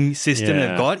targeting system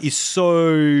they've got is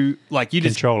so... Like, you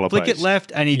just flick it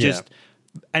left, and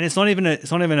and it's not even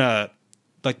a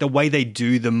like the way they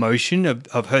do the motion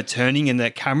of her turning in the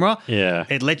camera,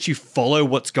 it lets you follow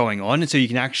what's going on. And so you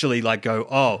can actually go,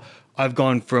 oh, I've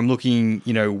gone from looking,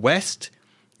 west,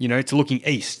 to looking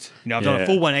east. I've done a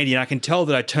full 180 and I can tell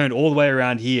that I turned all the way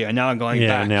around here and now I'm going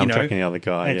back. Now I'm tracking the other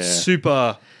guy. And it's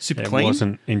super clean. It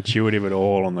wasn't intuitive at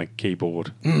all on the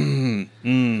keyboard.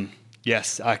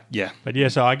 Yes.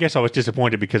 But so I guess I was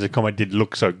disappointed because the combat did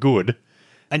look so good.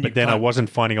 But then I wasn't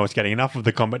finding I was getting enough of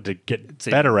the combat to get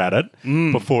better at it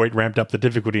before it ramped up the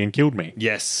difficulty and killed me.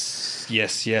 Yes.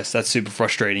 That's super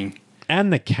frustrating.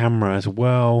 And the camera as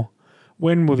well.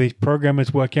 When will these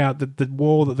programmers work out that the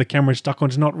wall that the camera is stuck on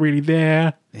is not really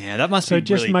there? Yeah, that must be really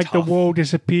just make tough. the wall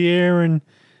disappear, and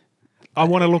I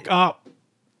want to look up.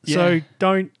 Yeah. So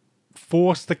don't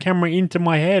force the camera into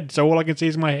my head so all I can see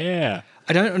is my hair.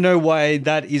 I don't know why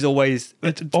that is always.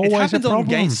 It's it always happens a on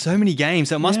problem. so many games.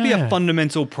 So it must be Yeah. a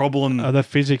fundamental problem. The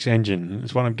physics engine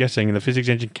is what I'm guessing. The physics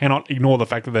engine cannot ignore the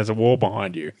fact that there's a wall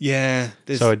behind you. Yeah.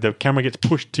 So the camera gets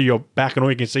pushed to your back, and all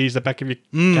you can see is the back of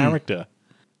your character.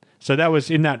 So that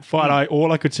was in that fight.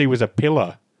 All I could see was a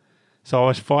pillar. So I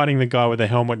was fighting the guy with the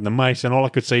helmet and the mace, and all I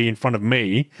could see in front of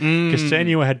me, because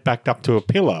Senua had backed up to a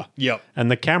pillar. Yep.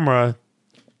 And the camera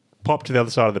popped to the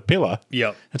other side of the pillar.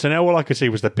 Yep. And so now all I could see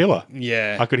was the pillar.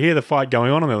 Yeah. I could hear the fight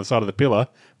going on the other side of the pillar,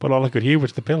 but all I could hear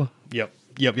was the pillar. Yep.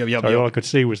 So all I could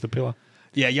see was the pillar.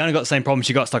 Yeah, Yana got the same problem.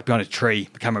 She got stuck behind a tree,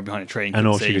 the camera behind a tree. And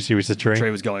couldn't all she could see was the tree. The tree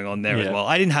was going on there as Yeah. well.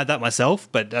 I didn't have that myself,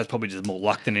 but that's probably just more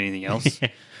luck than anything else.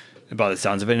 By the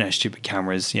sounds of it, and stupid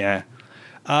cameras, yeah.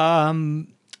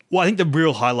 Well, I think the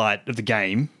real highlight of the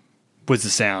game was the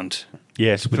sound.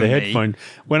 Yes, with For the me. headphone.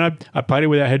 When I played it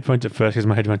without headphones at first because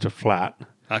my headphones were flat.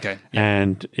 Okay.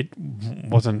 And it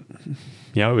wasn't,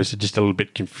 it was just a little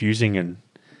bit confusing and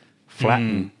flat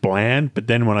and bland. But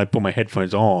then when I put my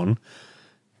headphones on,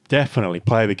 definitely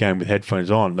play the game with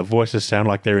headphones on. The voices sound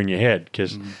like they're in your head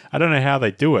because I don't know how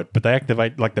they do it, but they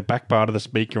activate like the back part of the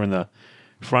speaker and the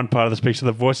front part of the speaker, so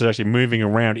the voice is actually moving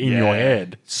around in your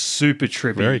head. Super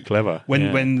trippy. Very clever. When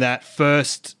yeah.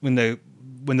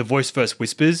 when the voice first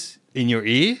whispers in your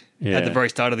ear at the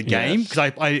very start of the game,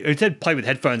 because I said play with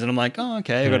headphones, and I'm like, oh,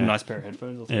 okay, I got a nice pair of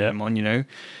headphones. I'll throw them on,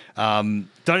 I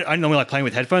don't normally like playing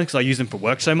with headphones because I use them for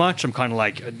work so much. I'm kind of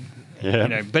like,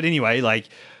 But anyway,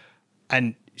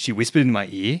 and she whispered in my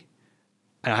ear,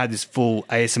 and I had this full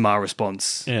ASMR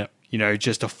response. Yeah.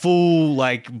 Just a full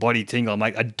body tingle. I'm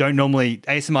like,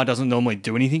 ASMR doesn't normally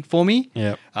do anything for me.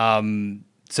 Yeah.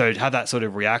 So to have that sort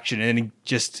of reaction, and then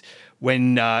just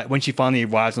when she finally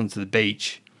arrives onto the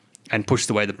beach and pushes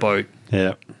away the boat,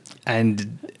 Yeah.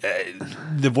 and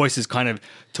the voice is kind of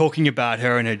talking about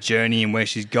her and her journey and where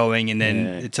she's going, and then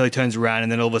until he turns around,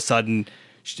 and then all of a sudden,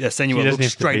 Senua looks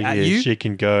straight at you. She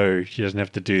can go. She doesn't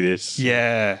have to do this.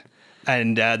 Yeah.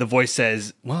 And the voice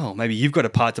says, well, maybe you've got a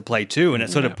part to play too. And it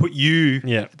sort of put you,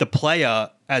 the player,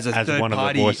 as a third one of the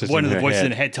party, voices one of in the her voices head.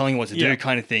 in her head telling you what to do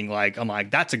kind of thing. I'm like,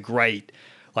 that's a great,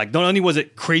 not only was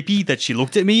it creepy that she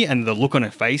looked at me and the look on her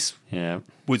face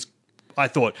was, I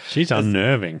thought. She's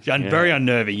unnerving. Very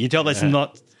unnerving. You tell that's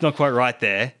not quite right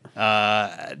there.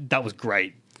 That was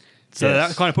great. So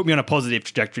that kind of put me on a positive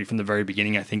trajectory from the very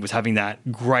beginning, I think, was having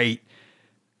that great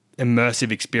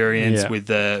immersive experience with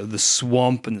the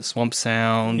swamp and the swamp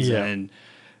sounds and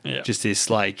just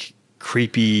this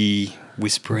creepy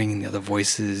whispering and the other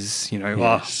voices,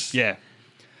 Yes.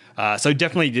 So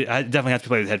definitely have to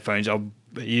play with headphones.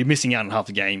 You're missing out on half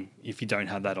the game if you don't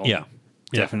have that on. Yeah.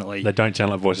 Definitely. They don't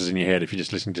sound like voices in your head if you're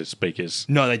just listening to speakers.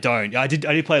 No, they don't. I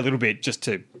did play a little bit just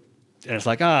to, and it's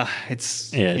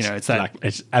it's it's that.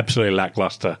 It's absolutely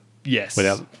lackluster. Yes.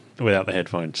 Without the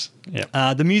headphones.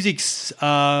 Yeah. The music's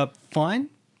fine.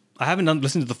 I haven't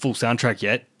listened to the full soundtrack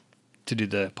yet to do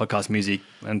the podcast music,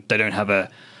 and they don't have a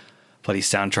bloody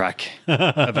soundtrack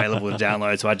available to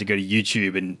download, so I had to go to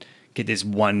YouTube and get this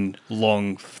one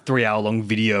long 3-hour-long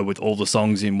video with all the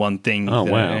songs in one thing. Oh,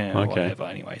 wow. Okay. Whatever.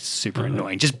 Anyway, super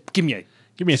annoying. Just give me a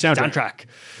soundtrack.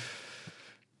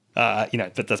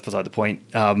 But that's beside the point.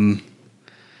 So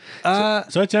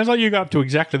it sounds like you got up to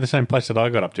exactly the same place that I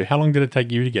got up to. How long did it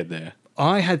take you to get there?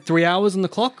 I had 3 hours on the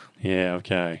clock. Yeah,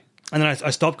 okay. And then I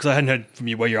stopped because I hadn't heard from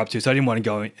you where you're up to, so I didn't want to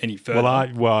go any further.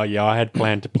 I had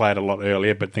planned to play it a lot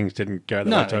earlier, but things didn't go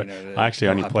that way. So I actually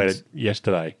only played it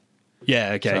yesterday.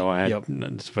 Yeah, okay. So I had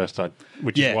it's the first time,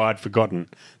 which is why I'd forgotten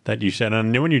that you said.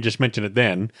 And when you just mentioned it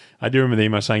then, I do remember the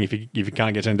email saying if you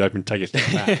can't get sent open, take a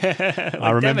step back. I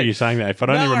remember you saying that. If I'd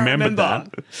only remembered that,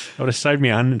 it would have saved me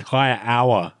an entire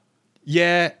hour.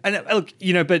 Yeah, and look,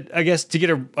 but I guess to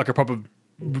get a proper,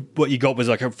 what you got was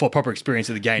a proper experience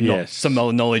of the game, not some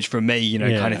knowledge from me,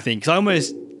 kind of thing. Because I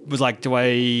almost was like,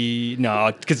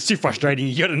 no, because it's too frustrating.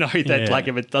 You got to know that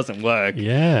if it doesn't work.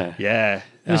 Yeah.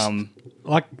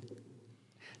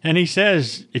 And he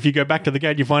says, if you go back to the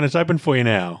gate, you find it's open for you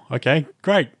now. Okay,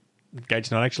 great. The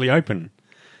gate's not actually open.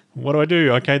 What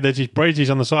do? Okay, there's these breezes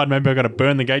on the side. Maybe I've got to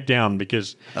burn the gate down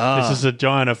because this is a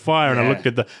giant of fire.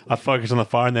 And I focus on the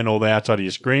fire, and then all the outside of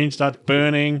your screen starts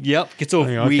burning. Yep, gets all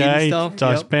weird and stuff. So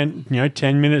I spent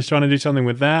 10 minutes trying to do something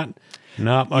with that.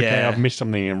 Nope, okay, I've missed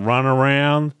something and run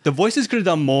around. The voices could have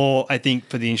done more, I think,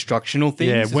 for the instructional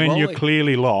things. Yeah, when you're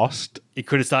clearly lost. It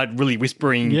could have started really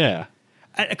whispering. Yeah.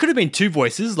 And it could have been two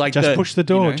voices. Just push the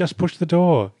door. Just push the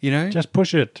door. Just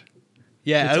push it.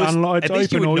 Yeah, it's at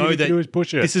least open. you would All know you that do is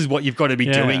push it. This is what you've got to be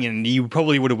doing, and you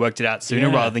probably would have worked it out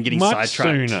sooner rather than getting much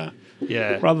sidetracked. Sooner.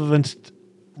 Yeah. Rather than...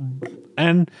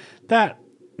 and that,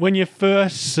 when you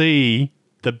first see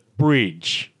the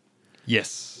bridge...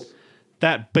 Yes.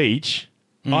 That beach,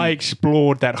 I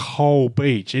explored that whole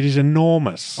beach. It is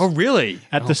enormous. Oh, really?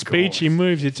 At the speed she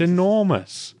moves, it's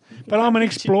enormous. But I'm an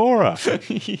explorer.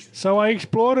 So I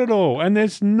explored it all. And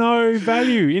there's no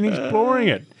value in exploring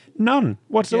it. None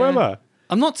whatsoever. Yeah.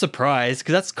 I'm not surprised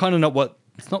because that's kind of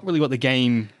it's not really what the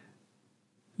game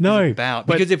No, about.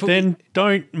 But Because if it then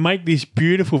don't make these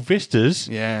beautiful vistas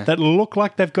Yeah. that look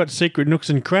like they've got secret nooks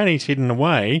and crannies hidden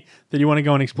away that you want to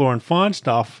go and explore and find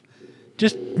stuff.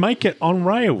 Just make it on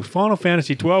rails. Final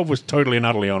Fantasy XII was totally and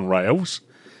utterly on rails.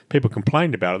 People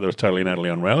complained about it that it was totally and utterly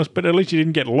on rails, but at least you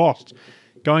didn't get lost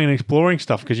going and exploring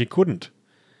stuff because you couldn't.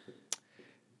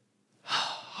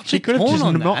 She could have just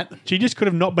not. She just could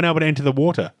have not been able to enter the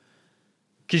water.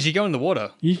 Because you go in the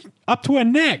water. Up to her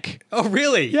neck. Oh,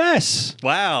 really? Yes.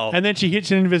 Wow. And then she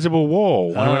hits an invisible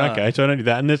wall. I went, okay, so I don't do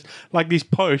that. And there's like these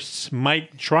posts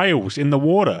make trails in the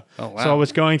water. Oh, wow. So I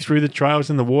was going through the trails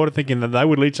in the water thinking that they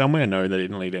would lead somewhere. No, they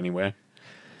didn't lead anywhere.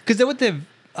 Because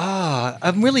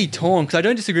I'm really torn because I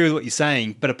don't disagree with what you're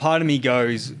saying, but a part of me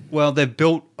goes, well, they've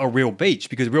built a real beach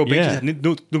because real beaches have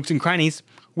nooks and crannies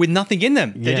with nothing in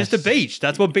them. They're just a beach.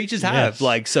 That's what beaches have. Yes.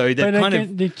 Like, so they're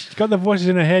She's got the voices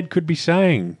in her head could be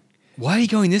saying, why are you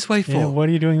going this way for? yeah, what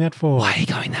are you doing that for? Why are you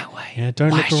going that way? Yeah,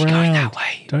 don't Why look is she around. going that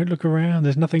way? Don't look around.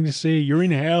 There's nothing to see. You're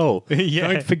in hell. Yeah.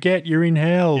 Don't forget you're in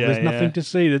hell. Yeah, There's nothing yeah. to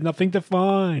see. There's nothing to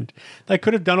find. They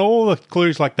could have done all the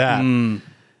clues like that.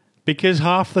 Because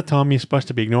half the time you're supposed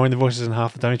to be ignoring the voices and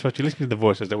half the time you're supposed to be listening to the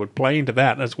voices that would play into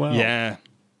that as well. Yeah.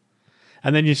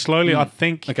 And then you slowly, I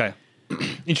think... Okay.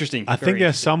 Interesting. I think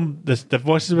there's the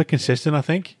voices were consistent, I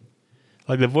think.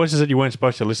 Like the voices that you weren't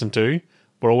supposed to listen to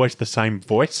were always the same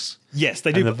voice. Yes,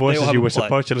 they do. And the voices you were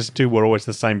supposed to listen to were always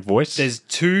the same voice. There's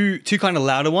two kind of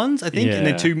louder ones, I think, and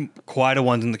then two quieter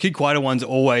ones. And the two quieter ones are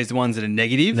always the ones that are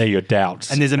negative. They're your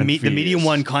doubts. And there's the fears. medium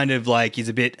one kind of like is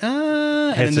a bit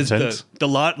and then there's the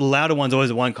louder one's always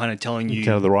the one kind of telling you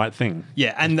tell the right thing.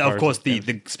 Yeah, and of course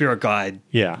the spirit guide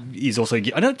is also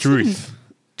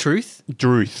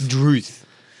Druth.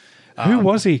 Who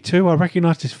was he too? I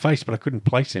recognised his face, but I couldn't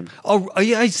place him. Oh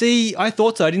yeah, I see. I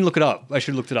thought so. I didn't look it up. I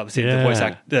should have looked it up. See if the voice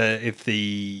actor,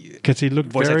 because he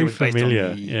looked voice very actor was based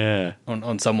familiar.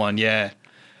 on someone. Yeah.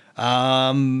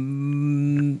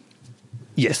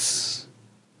 Yes.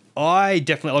 I'm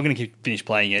going to finish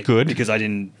playing it. Good, because I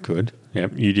didn't. Good.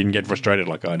 Yep. You didn't get frustrated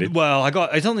like I did. Well, I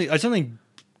only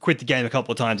quit the game a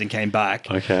couple of times and came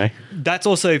back. Okay. That's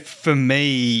also for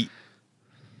me.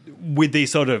 With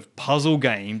these sort of puzzle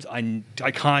games, I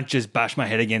can't just bash my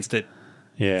head against it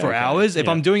for hours. If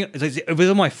I'm doing it, if it's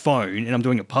on my phone and I'm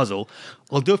doing a puzzle,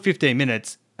 I'll do it 15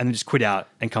 minutes and then just quit out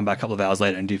and come back a couple of hours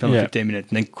later and do 15 minutes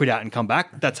and then quit out and come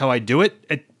back. That's how I do it.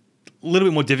 It's a little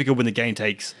bit more difficult when the game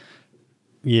takes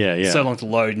so long to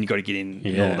load and you got to get in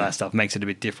and all that stuff. Makes it a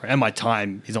bit different. And my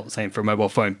time is not the same for a mobile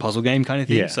phone puzzle game kind of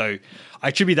thing. Yeah. So I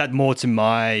attribute that more to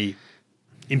my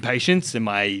impatience and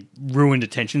my ruined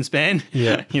attention span,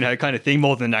 kind of thing,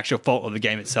 more than an actual fault of the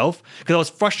game itself. Because I was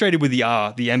frustrated with the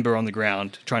ember on the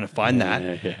ground trying to find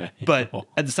that. But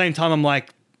at the same time, I'm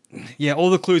like, all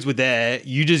the clues were there.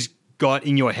 You just got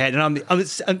in your head, and I'm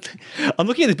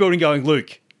looking at this building, going,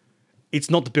 Luke, it's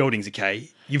not the buildings, okay?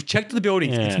 You've checked the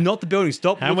buildings. Yeah. It's not the buildings.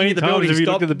 Stop How looking many at the times buildings. have you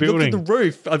Stop looked at the building? Look at the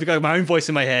roof. I've got my own voice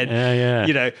in my head.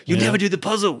 You'll never do the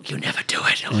puzzle. You never do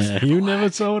it. You never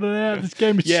sorted it out. This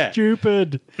game is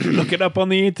stupid. Look it up on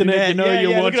the internet.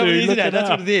 You want to. Look it That's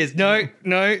up. what it is. No,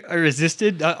 I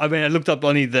resisted. I thought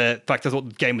the fact I thought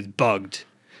the game was bugged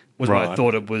was what I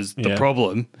thought it was the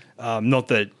problem. Not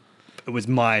that it was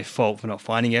my fault for not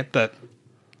finding it, but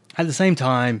at the same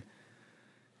time,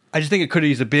 I just think it could have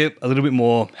used a little bit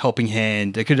more helping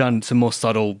hand. They could have done some more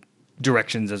subtle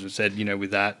directions, as we said,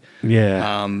 with that.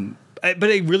 Yeah. But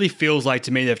it really feels like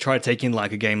to me they've tried to take in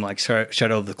like a game like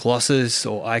Shadow of the Colossus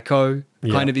or Ico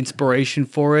kind of inspiration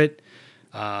for it,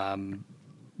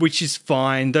 which is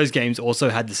fine. Those games also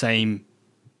had the same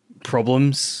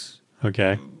problems.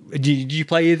 Okay. Did you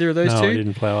play either of those two? No, I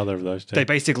didn't play either of those two. They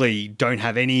basically don't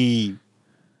have any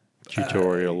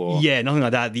tutorial or nothing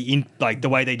like that. The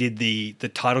way they did the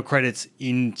title credits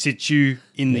in situ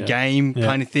in the game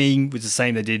kind of thing was the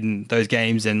same they did in those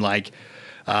games, and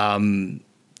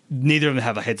neither of them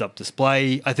have a heads up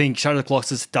display. I think Shadow of the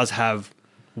Colossus does have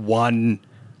one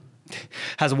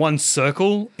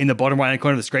circle in the bottom right hand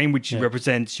corner of the screen, which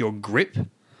represents your grip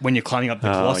when you're climbing up the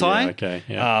colossi.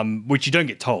 Which you don't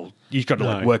get told. You've got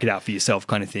to work it out for yourself,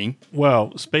 kind of thing.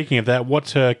 Well, speaking of that,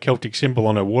 what's her Celtic symbol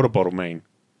on her water bottle mean?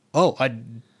 Oh, I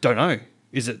don't know.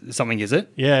 Is it something? Is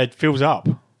it? Yeah, it fills up.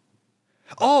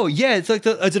 Oh, yeah. It's like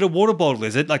is it a water bottle?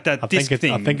 Is it like that disc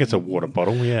thing? I think it's a water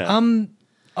bottle. Yeah.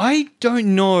 I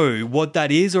don't know what that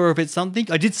is or if it's something.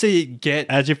 I did see it get.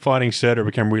 As you're fighting Surtur, it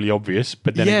became really obvious.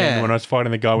 But then Yeah. again, when I was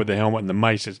fighting the guy with the helmet and the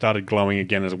mace, it started glowing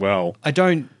again as well. I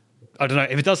don't know.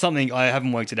 If it does something, I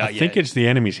haven't worked it out I yet. think it's the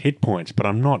enemy's hit points, but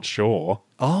I'm not sure.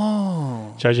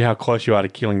 Oh. Shows you how close you are to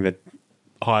killing the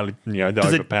highly, the it-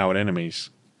 overpowered enemies.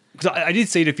 Because I did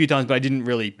see it a few times, but I didn't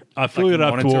really. I flew it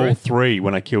up to monitor all it. 3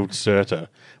 when I killed Surtur,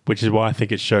 which is why I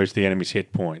think it shows the enemy's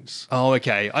hit points. Oh,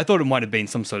 okay. I thought it might have been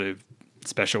some sort of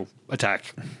special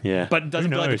attack. Yeah. But it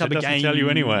doesn't Who feel like the knows? type It of doesn't game. tell you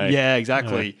anyway. Yeah,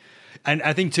 exactly. And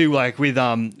I think too, like with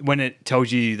when it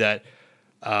tells you that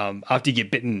after you get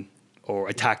bitten or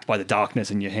attacked by the darkness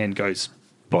and your hand goes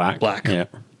Black. Yeah.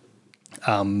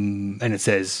 and it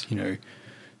says,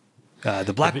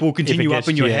 the black will If it continue gets up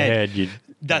in to your head. you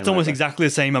That's game almost over. exactly the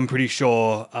same, I'm pretty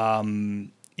sure,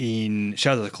 in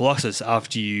Shadow of the Colossus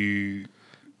after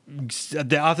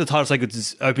after the title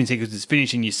sequence, opening sequence is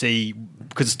finished and you see,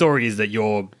 because the story is that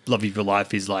your love of your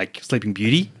life is like Sleeping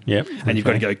Beauty. Yep. And you've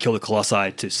got to Okay. go kill the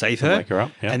Colossi to save her. wake her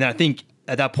up, yeah. And then I think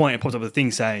at that point it pops up with a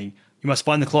thing saying, you must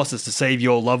find the Colossus to save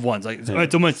your loved ones. Like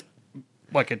it's almost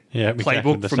like a Yeah, exactly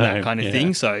playbook the from that same, kind of yeah.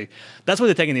 thing. So that's where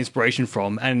they're taking the inspiration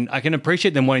from. And I can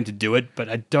appreciate them wanting to do it, but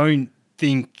I don't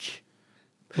think...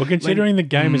 Well, considering the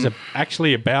game is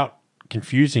actually about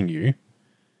confusing you,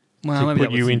 Well, to maybe put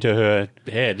that you was- into her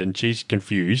head and she's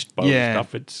confused by all Yeah. the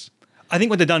stuff, it's... I think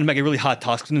what they've done is make a really hard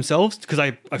task for themselves, because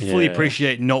I fully Yeah.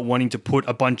 appreciate not wanting to put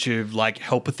a bunch of like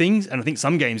helper things, and I think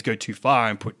some games go too far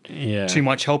and put Yeah. too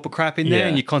much helper crap in there, Yeah.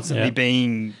 and you're constantly Yeah.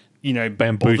 being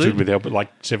Bamboozled bothered. with help, like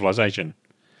Civilization.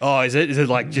 Oh, is it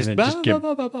like just, And then just get-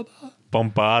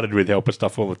 Bombarded with helper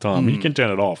stuff all the time. You can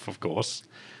turn it off, of course.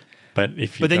 But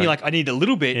if you But then don't- you're like, I need a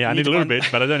little bit. yeah, I need a little bit,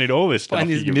 but I don't need all this stuff. Find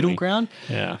this you give middle me. ground.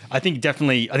 Yeah. I think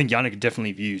Yannick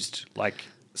definitely have used like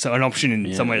an option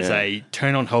in somewhere to yeah. say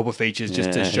turn on helper features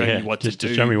just to show me what just to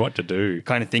do. to show me what to do.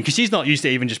 Kind of thing, because she's not used to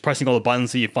even just pressing all the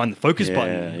buttons so you find the focus Yeah,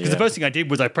 button. Because yeah. the first thing I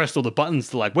did was I pressed all the buttons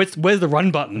to like, where's the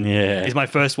run button? Yeah. is my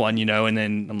first one, and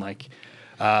then I'm like,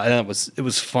 and then it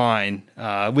was fine.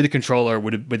 With the controller,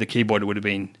 with the keyboard, it would have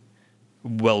been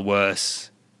well worse.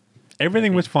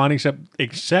 Everything was fine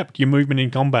except your movement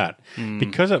in combat.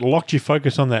 Because it locked your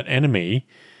focus on that enemy,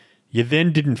 you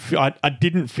then didn't I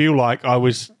didn't feel like I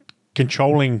was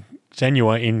controlling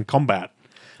Senua in combat.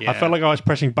 I Yeah. felt like I was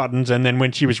pressing buttons, and then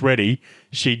when she was ready,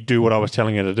 she'd do what I was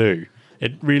telling her to do.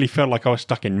 It really felt like I was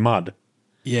stuck in mud.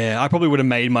 Yeah, I probably would have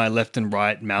made my left and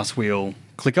right mouse wheel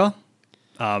clicker,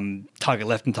 target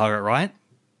left and target right.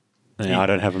 Yeah, I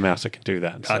don't have a mouse that can do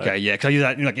that. so- Okay, yeah, because I use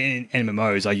that like in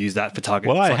MMOs. I use that for target.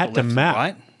 Well, I cycle had to left and map.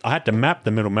 right. I had to map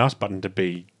the middle mouse button to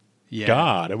be Yeah.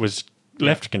 guard. It was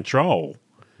left control,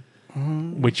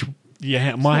 which my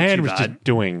not hand too was bad, just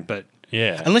doing. But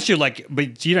yeah, unless you're like,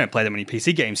 but you don't play that many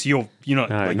PC games, so you're not,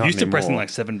 No, like, not used to pressing anymore. like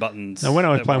 7 buttons. now when I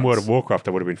was at playing once. World of Warcraft,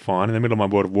 I would have been fine. In the middle of my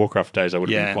World of Warcraft days, I would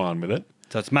have Yeah. been fine with it.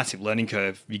 So it's a massive learning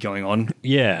curve you're going on.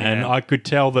 Yeah, and Yeah. I could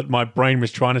tell that my brain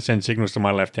was trying to send signals to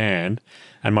my left hand,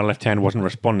 and my left hand wasn't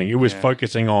responding. It was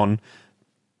focusing on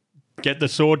get the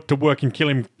sword to work and kill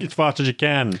him as fast as you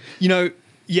can.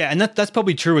 Yeah, and that's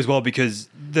probably true as well, because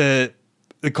the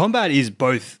combat is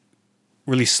both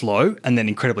really slow and then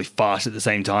incredibly fast at the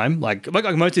same time. Like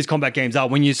most of these combat games are,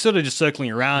 when you're sort of just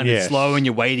circling around, Yes. it's slow and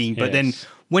you're waiting, but then Yes.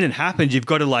 when it happens, you've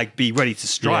got to like be ready to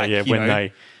strike. Yeah, you when know?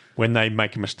 when they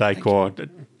make a mistake or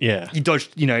yeah. You dodge,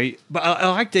 but I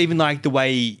liked even like the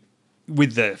way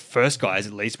with the first guys,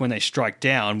 at least, when they strike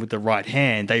down with the right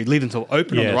hand, they leave themselves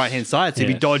open on the Yes. right hand side. So if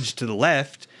you Yes. dodge to the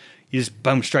left, you just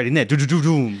bum straight in there.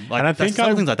 Do-do-do-doom. Like, And I think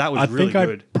some things like that was I really think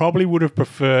good. I probably would have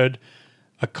preferred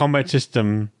a combat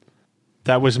system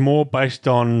that was more based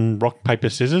on rock paper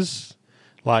scissors.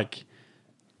 Like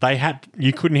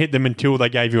you couldn't hit them until they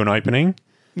gave you an opening.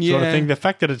 Sort of Yeah. thing. The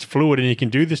fact that it's fluid and you can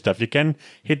do this stuff, you can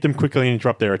hit them quickly and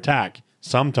interrupt their attack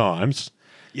sometimes,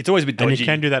 It's always a bit and dodgy. you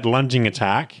can do that lunging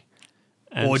attack.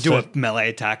 And Or do so- a melee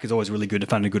attack is always really good to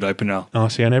find a good opener. Oh,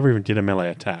 see, I never even did a melee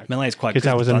attack. Melee is quite because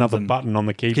good that was to another them. button on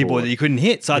the Keyboard that you couldn't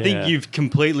hit. So I Yeah. think you've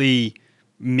completely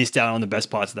missed out on the best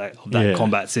parts of that Yeah.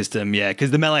 combat system. Yeah,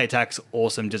 because the melee attack's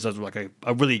awesome. Just as like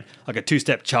a really like a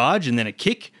 2-step charge and then a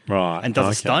kick, Right, And does a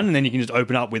okay. stun, and then you can just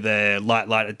open up with a light,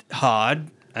 hard,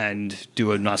 and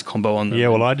do a nice combo on them. Yeah,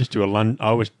 well, I just do a lunge.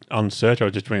 I was on search. I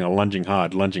was just doing a lunging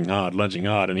hard,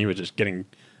 and he was just getting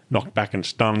knocked back and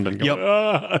stunned and going. Yep.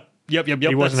 "Ah." Yep. He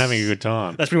wasn't that's- having a good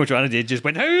time. That's pretty much what I did. Just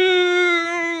went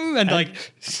and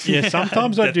like Yeah,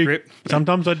 sometimes I death do. grip.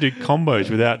 Sometimes I do combos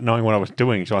without knowing what I was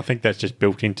doing. So I think that's just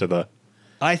built into the.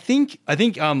 I think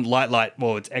light.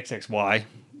 Well, it's XXY.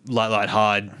 Light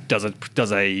hard does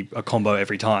a combo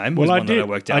every time. was Well, I one that did. I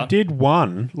worked out. I did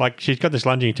one. Like she's got this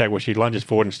lunging attack where she lunges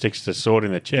forward and sticks the sword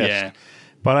in the chest. Yeah.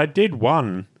 But I did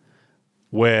one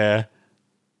where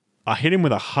I hit him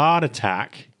with a hard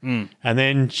attack, and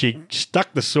then she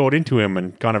stuck the sword into him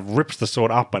and kind of rips the sword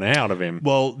up and out of him.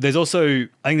 Well, there's also,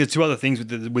 I think there's two other things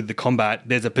with the combat.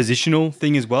 There's a positional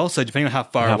thing as well. So depending on how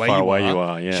far away you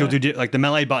are, yeah. she'll do like the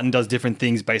melee button does different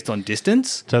things based on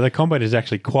distance. So the combat is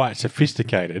actually quite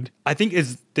sophisticated. I think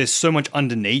there's so much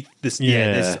underneath this.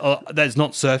 Yeah. That's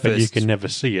not surfaced. But you can never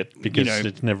see it because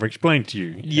it's never explained to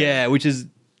you. Yeah, which is,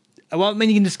 well, I mean,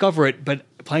 you can discover it, but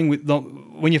playing with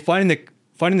when you're fighting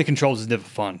the controls is never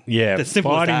fun. Yeah, that's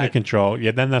simple fighting as the that. control. Yeah,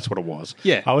 then that's what it was.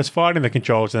 Yeah. I was fighting the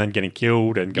controls and then getting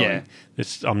killed and going, Yeah.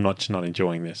 I'm not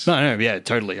enjoying this. No, yeah,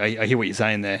 totally. I hear what you're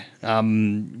saying there.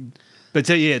 But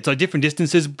so yeah, so different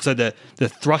distances. So the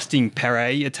thrusting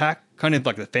parry attack, kind of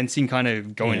like the fencing, kind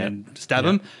of going and stab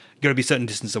them. Got to be a certain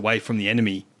distance away from the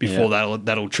enemy before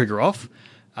that'll trigger off.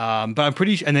 But I'm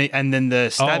pretty sure, and then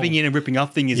the stabbing in and ripping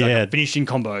up thing is like a finishing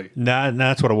combo. No,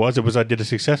 that's what it was. It was I did a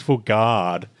successful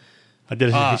guard.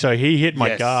 So he hit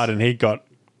my guard and he got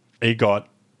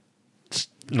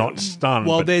not stunned,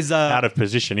 Well, but there's out of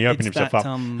position. He opened it's himself that,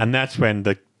 up, and that's when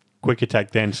the quick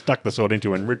attack then stuck the sword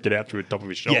into and ripped it out through the top of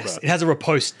his shoulder. Yes, it has a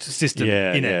riposte system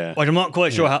in Yeah. it. Like I'm not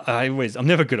quite sure how. I'm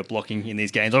never good at blocking in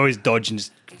these games. I always dodge and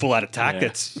just full out attack. Yeah.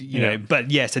 That's know.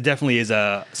 But yes, it definitely is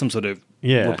some sort of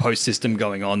Yeah. riposte system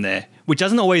going on there, which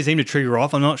doesn't always seem to trigger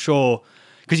off. I'm not sure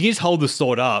because you can just hold the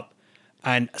sword up.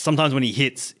 And sometimes when he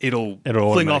hits, it'll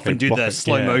fling off and do block the it,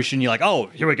 slow motion. You're like, oh,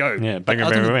 here we go. Yeah, But bang,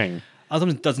 bang, bang.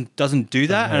 Other times doesn't do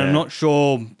that, and I'm not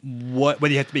sure whether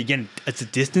you have to be, again, it's a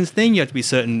distance thing. You have to be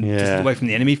certain distance away from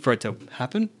the enemy for it to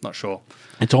happen. Not sure.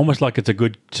 It's almost like it's a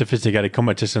good, sophisticated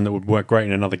combat system that would work great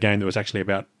in another game that was actually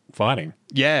about fighting.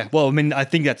 Yeah, well, I mean, I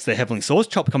think that's the Heavenly Sword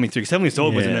chop coming through. Because Heavenly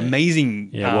Sword was an amazing.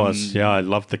 Yeah, it was. Yeah, I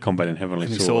loved the combat in Heavenly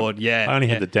Sword. Yeah, I only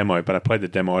had the demo, but I played the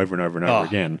demo over and over and over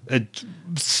again.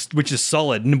 Which is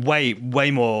solid and way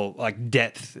more like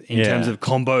depth in terms of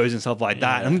combos and stuff like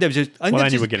that. I think they were just. I think Well, they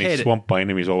and you were just getting paired swamped by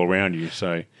enemies all around you,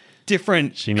 so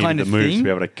different she needed kind the of moves thing. to be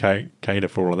able to cater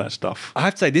for all of that stuff. I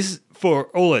have to say, this is for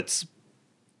all its,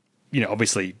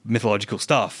 obviously mythological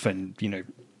stuff and,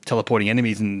 teleporting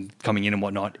enemies and coming in and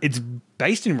whatnot. It's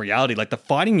based in reality. Like the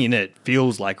fighting in it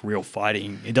feels like real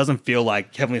fighting. It doesn't feel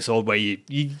like Heavenly Sword where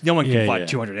no one can fight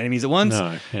 200 enemies at once.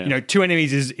 No, 2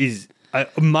 enemies is a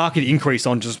marked increase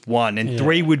on just one, and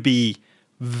 3 would be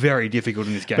very difficult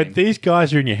in this game. But these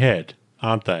guys are in your head,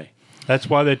 aren't they? That's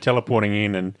why they're teleporting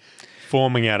in and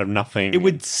forming out of nothing. It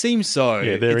would seem so.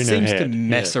 Yeah, they're it in her seems to head.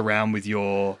 mess around with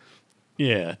your...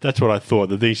 Yeah, that's what I thought,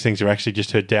 that these things are actually just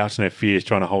her doubts and her fears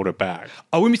trying to hold her back.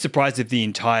 I wouldn't be surprised if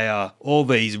all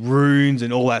these runes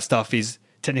and all that stuff is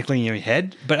technically in your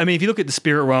head. But I mean, if you look at the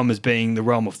spirit realm as being the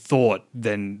realm of thought,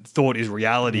 then thought is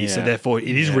reality. So therefore it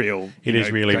is real. It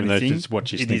is real, even though thing. it's what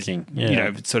she's It is, thinking.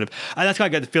 it's sort of, and that's kind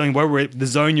of got the feeling where the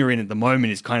zone you're in at the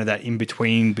moment is kind of that in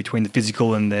between the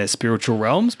physical and the spiritual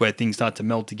realms where things start to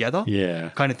meld together. Yeah.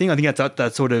 Kind of thing. I think that's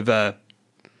that sort of,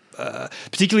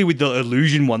 particularly with the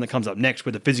illusion one that comes up next,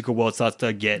 where the physical world starts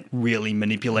to get really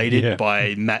manipulated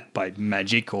by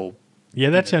magic or. Yeah,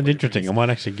 that sounds interesting. I might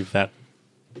actually give that,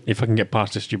 if I can get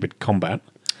past the stupid combat.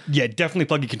 Yeah, definitely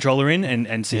plug your contrller in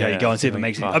and see how you go and see if it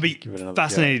makes it. I'd be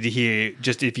fascinated to hear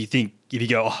just if you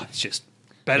go, oh, it's just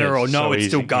better, or no, it's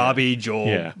still garbage,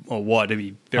 or what. It'd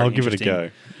be very I'll give it a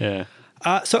interesting. go.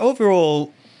 Yeah. So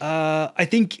overall, I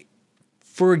think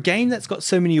for a game that's got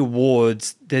so many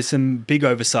awards, there's some big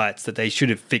oversights that they should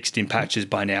have fixed in patches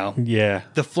by now. Yeah.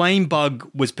 The flame bug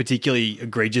was particularly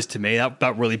egregious to me.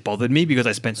 That really bothered me because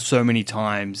I spent so many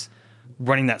times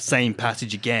running that same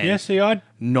passage again. Yeah, see,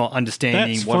 not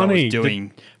understanding that's what funny. I was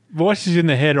doing. The voices in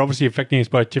the head are obviously affecting us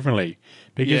both differently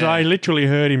because I literally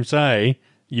heard him say,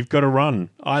 "You've got to run."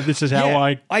 This is how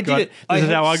I did it. This is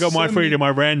how I got my freedom. I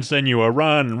ran, send you a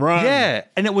run. Yeah,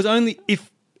 and it was only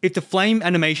if the flame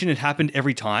animation had happened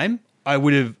every time, I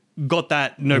would have got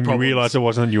that problem. You realised it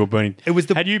wasn't that you were burning. It was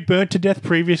Had you burnt to death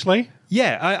previously?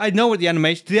 Yeah, I know what the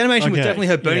animation. The animation was Okay, definitely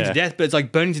her burning to death, but it's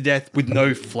like burning to death with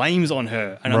no flames on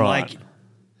her, and I'm like,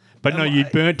 but no, you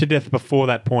burnt to death before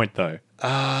that point, though.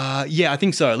 yeah, I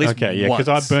think so. At least because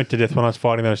I burnt to death when I was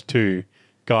fighting those two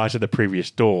guys at the previous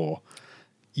door.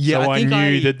 Yeah, so I think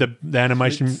knew that the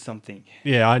animation something.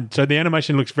 Yeah, so the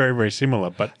animation looks very, very similar,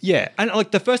 but yeah, and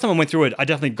like the first time I went through it, I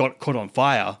definitely got caught on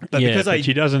fire. But because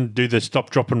she doesn't do the stop,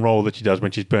 drop, and roll that she does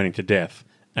when she's burning to death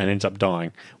and ends up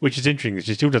dying, which is interesting.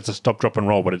 She still does the stop, drop, and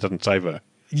roll, but it doesn't save her.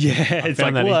 Yeah, it's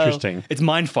found like that interesting. It's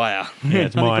mind fire. Yeah,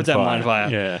 it's mind fire.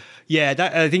 Yeah, yeah.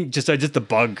 That I think just the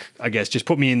bug, I guess, just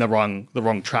put me in the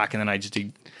wrong track, and then I just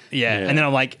and then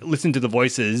I'm like, listen to the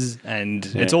voices, and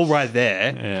it's all right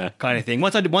there, kind of thing.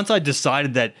 Once I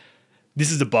decided that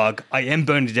this is a bug. I am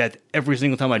burned to death every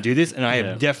single time I do this, and I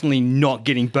am definitely not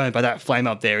getting burned by that flame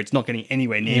up there. It's not getting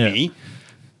anywhere near me.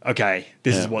 Okay,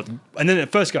 this is what... And then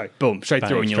at first go, boom, straight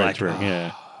through, and you're like, through,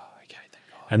 okay, thank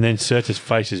God. And then Certa's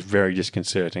face is very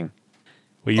disconcerting.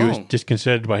 Were you as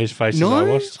disconcerted by his face as I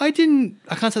No, was? I didn't.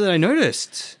 I can't say that I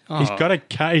noticed. Oh. He's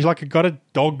got got a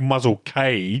dog muzzle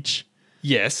cage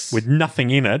Yes. with nothing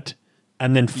in it,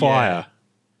 and then fire.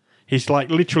 He's like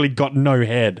literally got no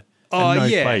head and no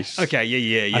face. Okay,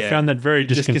 yeah. I found that very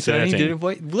disconcerting.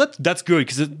 Well, that's good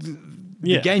because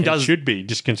the game does it should be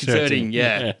disconcerting.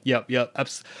 Yeah. Yep.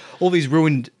 All these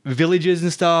ruined villages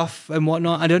and stuff and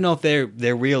whatnot. I don't know if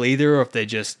they're real either, or if they're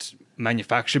just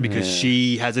manufactured because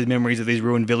she has the memories of these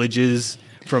ruined villages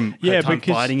from her time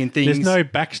fighting and things. There's no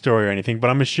backstory or anything, but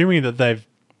I'm assuming that they've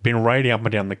been raiding up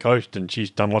and down the coast and she's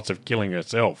done lots of killing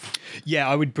herself. Yeah,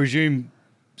 I would presume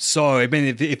so. I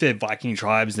mean, if they're Viking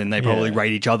tribes, then they probably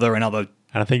raid each other and other.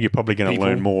 And I think you're probably going to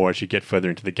learn more as you get further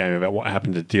into the game about what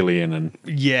happened to Dillian. And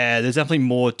there's definitely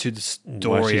more to the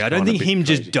story. I don't think him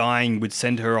just dying would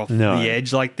send her off the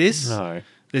edge like this. No.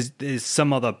 There's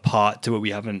some other part to it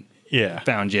we haven't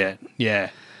found yet.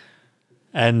 Yeah.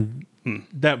 And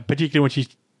that particularly when she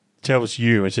tells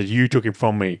you and says, you took him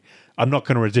from me, I'm not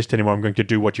going to resist anymore. I'm going to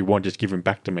do what you want. Just give him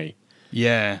back to me.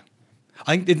 Yeah.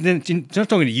 I think she's not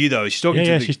talking to you though. She's talking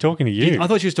to she's talking to you. I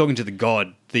thought she was talking to the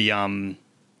god.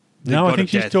 No, I think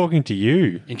she's talking to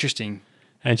you. Interesting.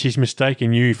 And she's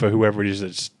mistaken you for whoever it is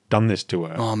that's done this to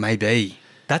her. Oh, maybe.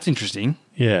 That's interesting.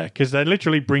 Yeah, because they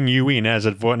literally bring you in as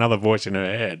another voice in her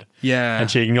head. Yeah. And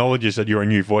she acknowledges that you're a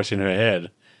new voice in her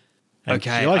head. And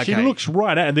she looks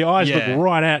right at the eyes look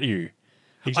right at you.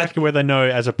 Exactly where they know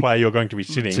as a player you're going to be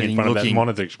sitting in front of that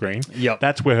monitor screen. Yep.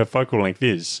 That's where her focal length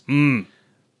is.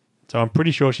 So I'm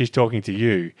pretty sure she's talking to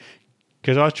you.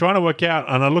 Because I was trying to work out,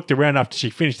 and I looked around after she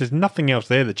finished, there's nothing else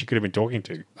there that she could have been talking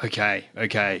to.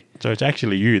 Okay. So it's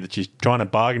actually you that she's trying to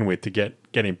bargain with to get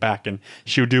him back, and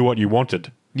she'll do what you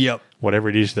wanted. Yep. Whatever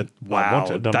it is that I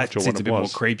wanted. I'm not sure what it was. That's a bit more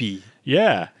creepy.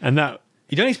 Yeah, and that...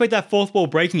 You don't expect that fourth wall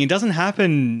breaking. It doesn't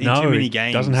happen in too many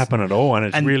games. It doesn't happen at all, and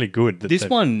it's really good. This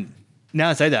one,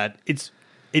 now I say that, it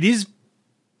is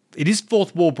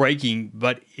fourth wall breaking,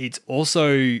 but it's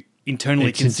also...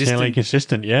 internally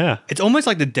consistent, yeah. It's almost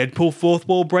like the Deadpool fourth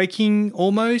wall breaking,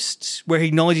 almost, where he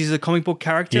acknowledges he's a comic book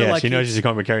character. Yeah, like he knows he's a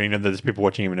comic book character, that there's people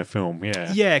watching him in a film,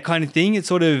 yeah. Yeah, kind of thing. It's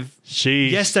sort of...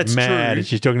 She's that's mad true. and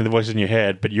she's talking to the voices in your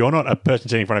head, but you're not a person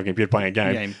sitting in front of a computer playing a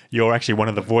game. You're actually one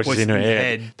of the voices in her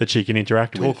head that she can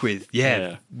interact with. Talk with.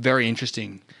 Yeah, very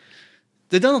interesting.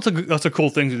 They've done lots of cool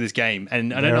things with this game,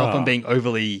 and I don't know if I'm being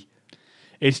overly...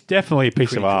 It's definitely a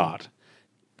piece of art.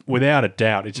 Without a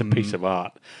doubt, it's a piece of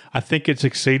art. I think it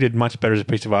succeeded much better as a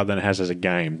piece of art than it has as a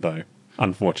game, though,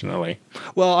 unfortunately.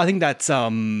 Well, I think that's the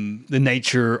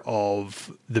nature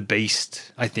of the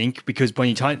beast, I think, because when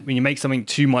you make something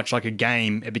too much like a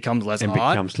game, it becomes less art. It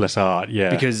becomes less art, yeah.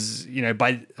 Because,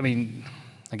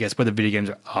 I guess whether video games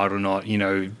are art or not,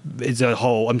 it's a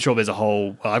whole... I'm sure there's a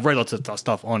whole... I've read lots of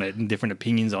stuff on it and different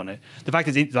opinions on it. The fact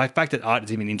that art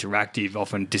is even interactive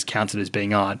often discounts it as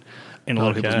being art in a lot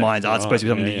of people's minds. Art's supposed to be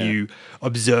something that you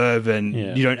observe and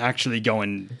you don't actually go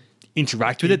and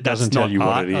interact with it. That's doesn't not tell you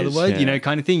art, what it is. otherwise,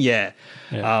 kind of thing. Yeah.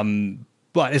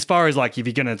 But as far as if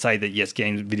you're going to say that yes,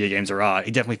 video games are art,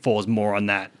 it definitely falls more on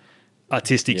that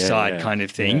artistic side kind of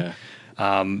thing. Yeah.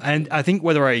 And I think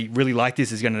whether I really like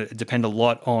this is going to depend a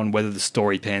lot on whether the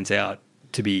story pans out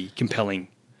to be compelling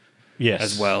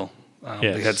as well.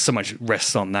 Because so much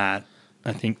rests on that,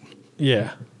 I think.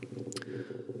 Yeah.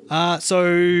 So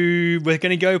we're going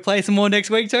to go play some more next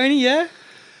week, Tony, yeah?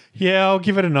 Yeah, I'll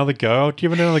give it another go. I'll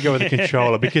give it another go with the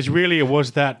controller because really it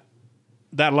was that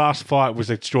last fight was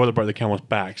the straw that broke the camel's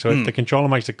back. So if the controller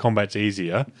makes the combats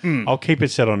easier, I'll keep it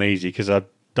set on easy because I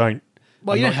don't...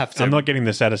 Well, you don't have to. I'm not getting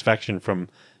the satisfaction from,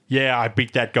 I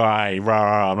beat that guy, rah,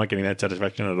 rah. I'm not getting that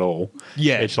satisfaction at all.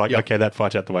 Yeah. It's like, okay, that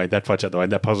fight's out the way, that fight's out the way,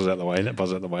 that puzzle's out the way, that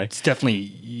puzzle's out the way. It's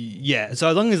definitely, So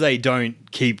as long as they don't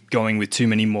keep going with too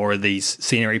many more of these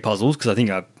scenery puzzles, because I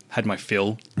think I've had my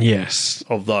fill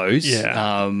of those.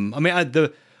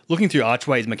 Yeah. Looking through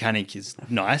Archway's mechanic is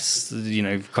nice.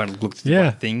 Kind of looked at the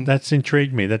right thing. That's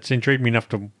intrigued me. That's intrigued me enough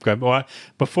to go. Well,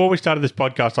 before we started this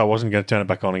podcast, I wasn't going to turn it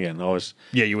back on again.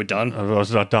 You were done. I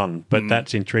was not done, but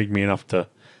that's intrigued me enough to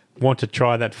want to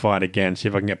try that fight again, see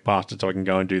if I can get past it so I can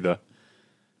go and do the...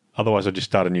 Otherwise, I'll just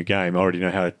start a new game. I already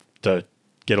know how to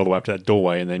get all the way up to that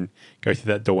doorway and then go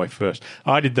through that doorway first.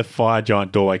 I did the fire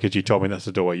giant doorway because you told me that's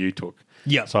the doorway you took.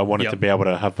 Yeah. So I wanted to be able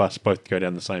to have us both go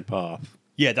down the same path.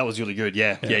 Yeah, that was really good.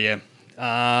 Yeah.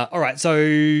 All right, so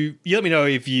you let me know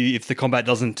if the combat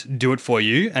doesn't do it for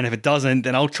you, and if it doesn't,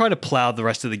 then I'll try to plow the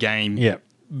rest of the game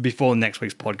before next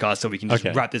week's podcast so we can just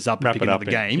Okay. wrap this up and Wrap pick it up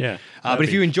another then. game. Yeah. But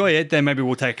if you enjoy it, then maybe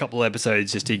we'll take a couple of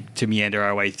episodes just to meander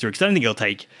our way through, because I don't think it'll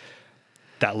take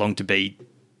that long to beat.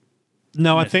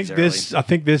 No, I think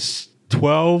there's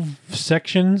 12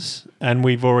 sections, and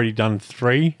we've already done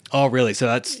 3. Oh, really? So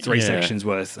that's 3 Yeah. sections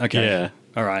worth. Okay. Yeah.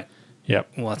 All right.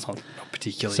 Yep. Well, that's not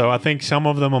particularly. So I think some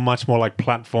of them are much more like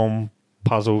platform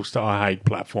puzzles. I hate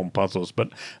platform puzzles, but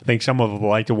I think some of the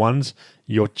later ones,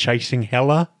 you're chasing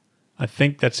Hella. I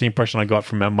think that's the impression I got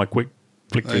from my quick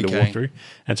flick through the Okay. walkthrough.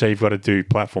 And so you've got to do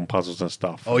platform puzzles and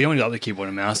stuff. Oh, you only got the keyboard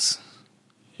and mouse.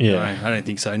 Yeah. No, I don't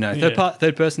think so. No, Yeah.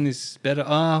 third person is better.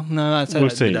 Oh no, that's We'll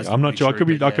see. that's I'm not sure.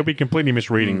 true, I but could be completely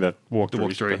misreading the walkthrough. the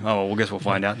walkthrough. Oh, well, I guess we'll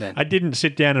find out then. I didn't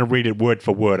sit down and read it word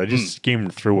for word. I just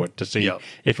skimmed through it to see Yep.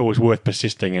 if it was worth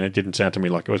persisting, and it didn't sound to me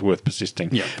like it was worth persisting.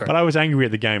 Yeah, fair but I was angry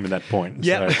at the game at that point.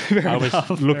 Yeah, so fair I was enough,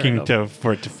 fair looking enough.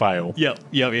 for it to fail. Yep.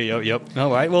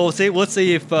 All right. Well, let's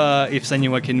see if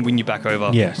Senua can win you back over.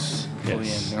 Yes. For the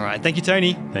Yes. end. All right. Thank you,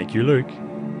 Tony. Thank you, Luke.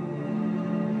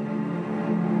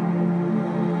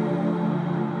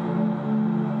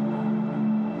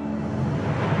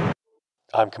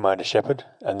 I'm Commander Shepard,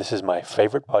 and this is my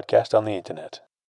favorite podcast on the internet.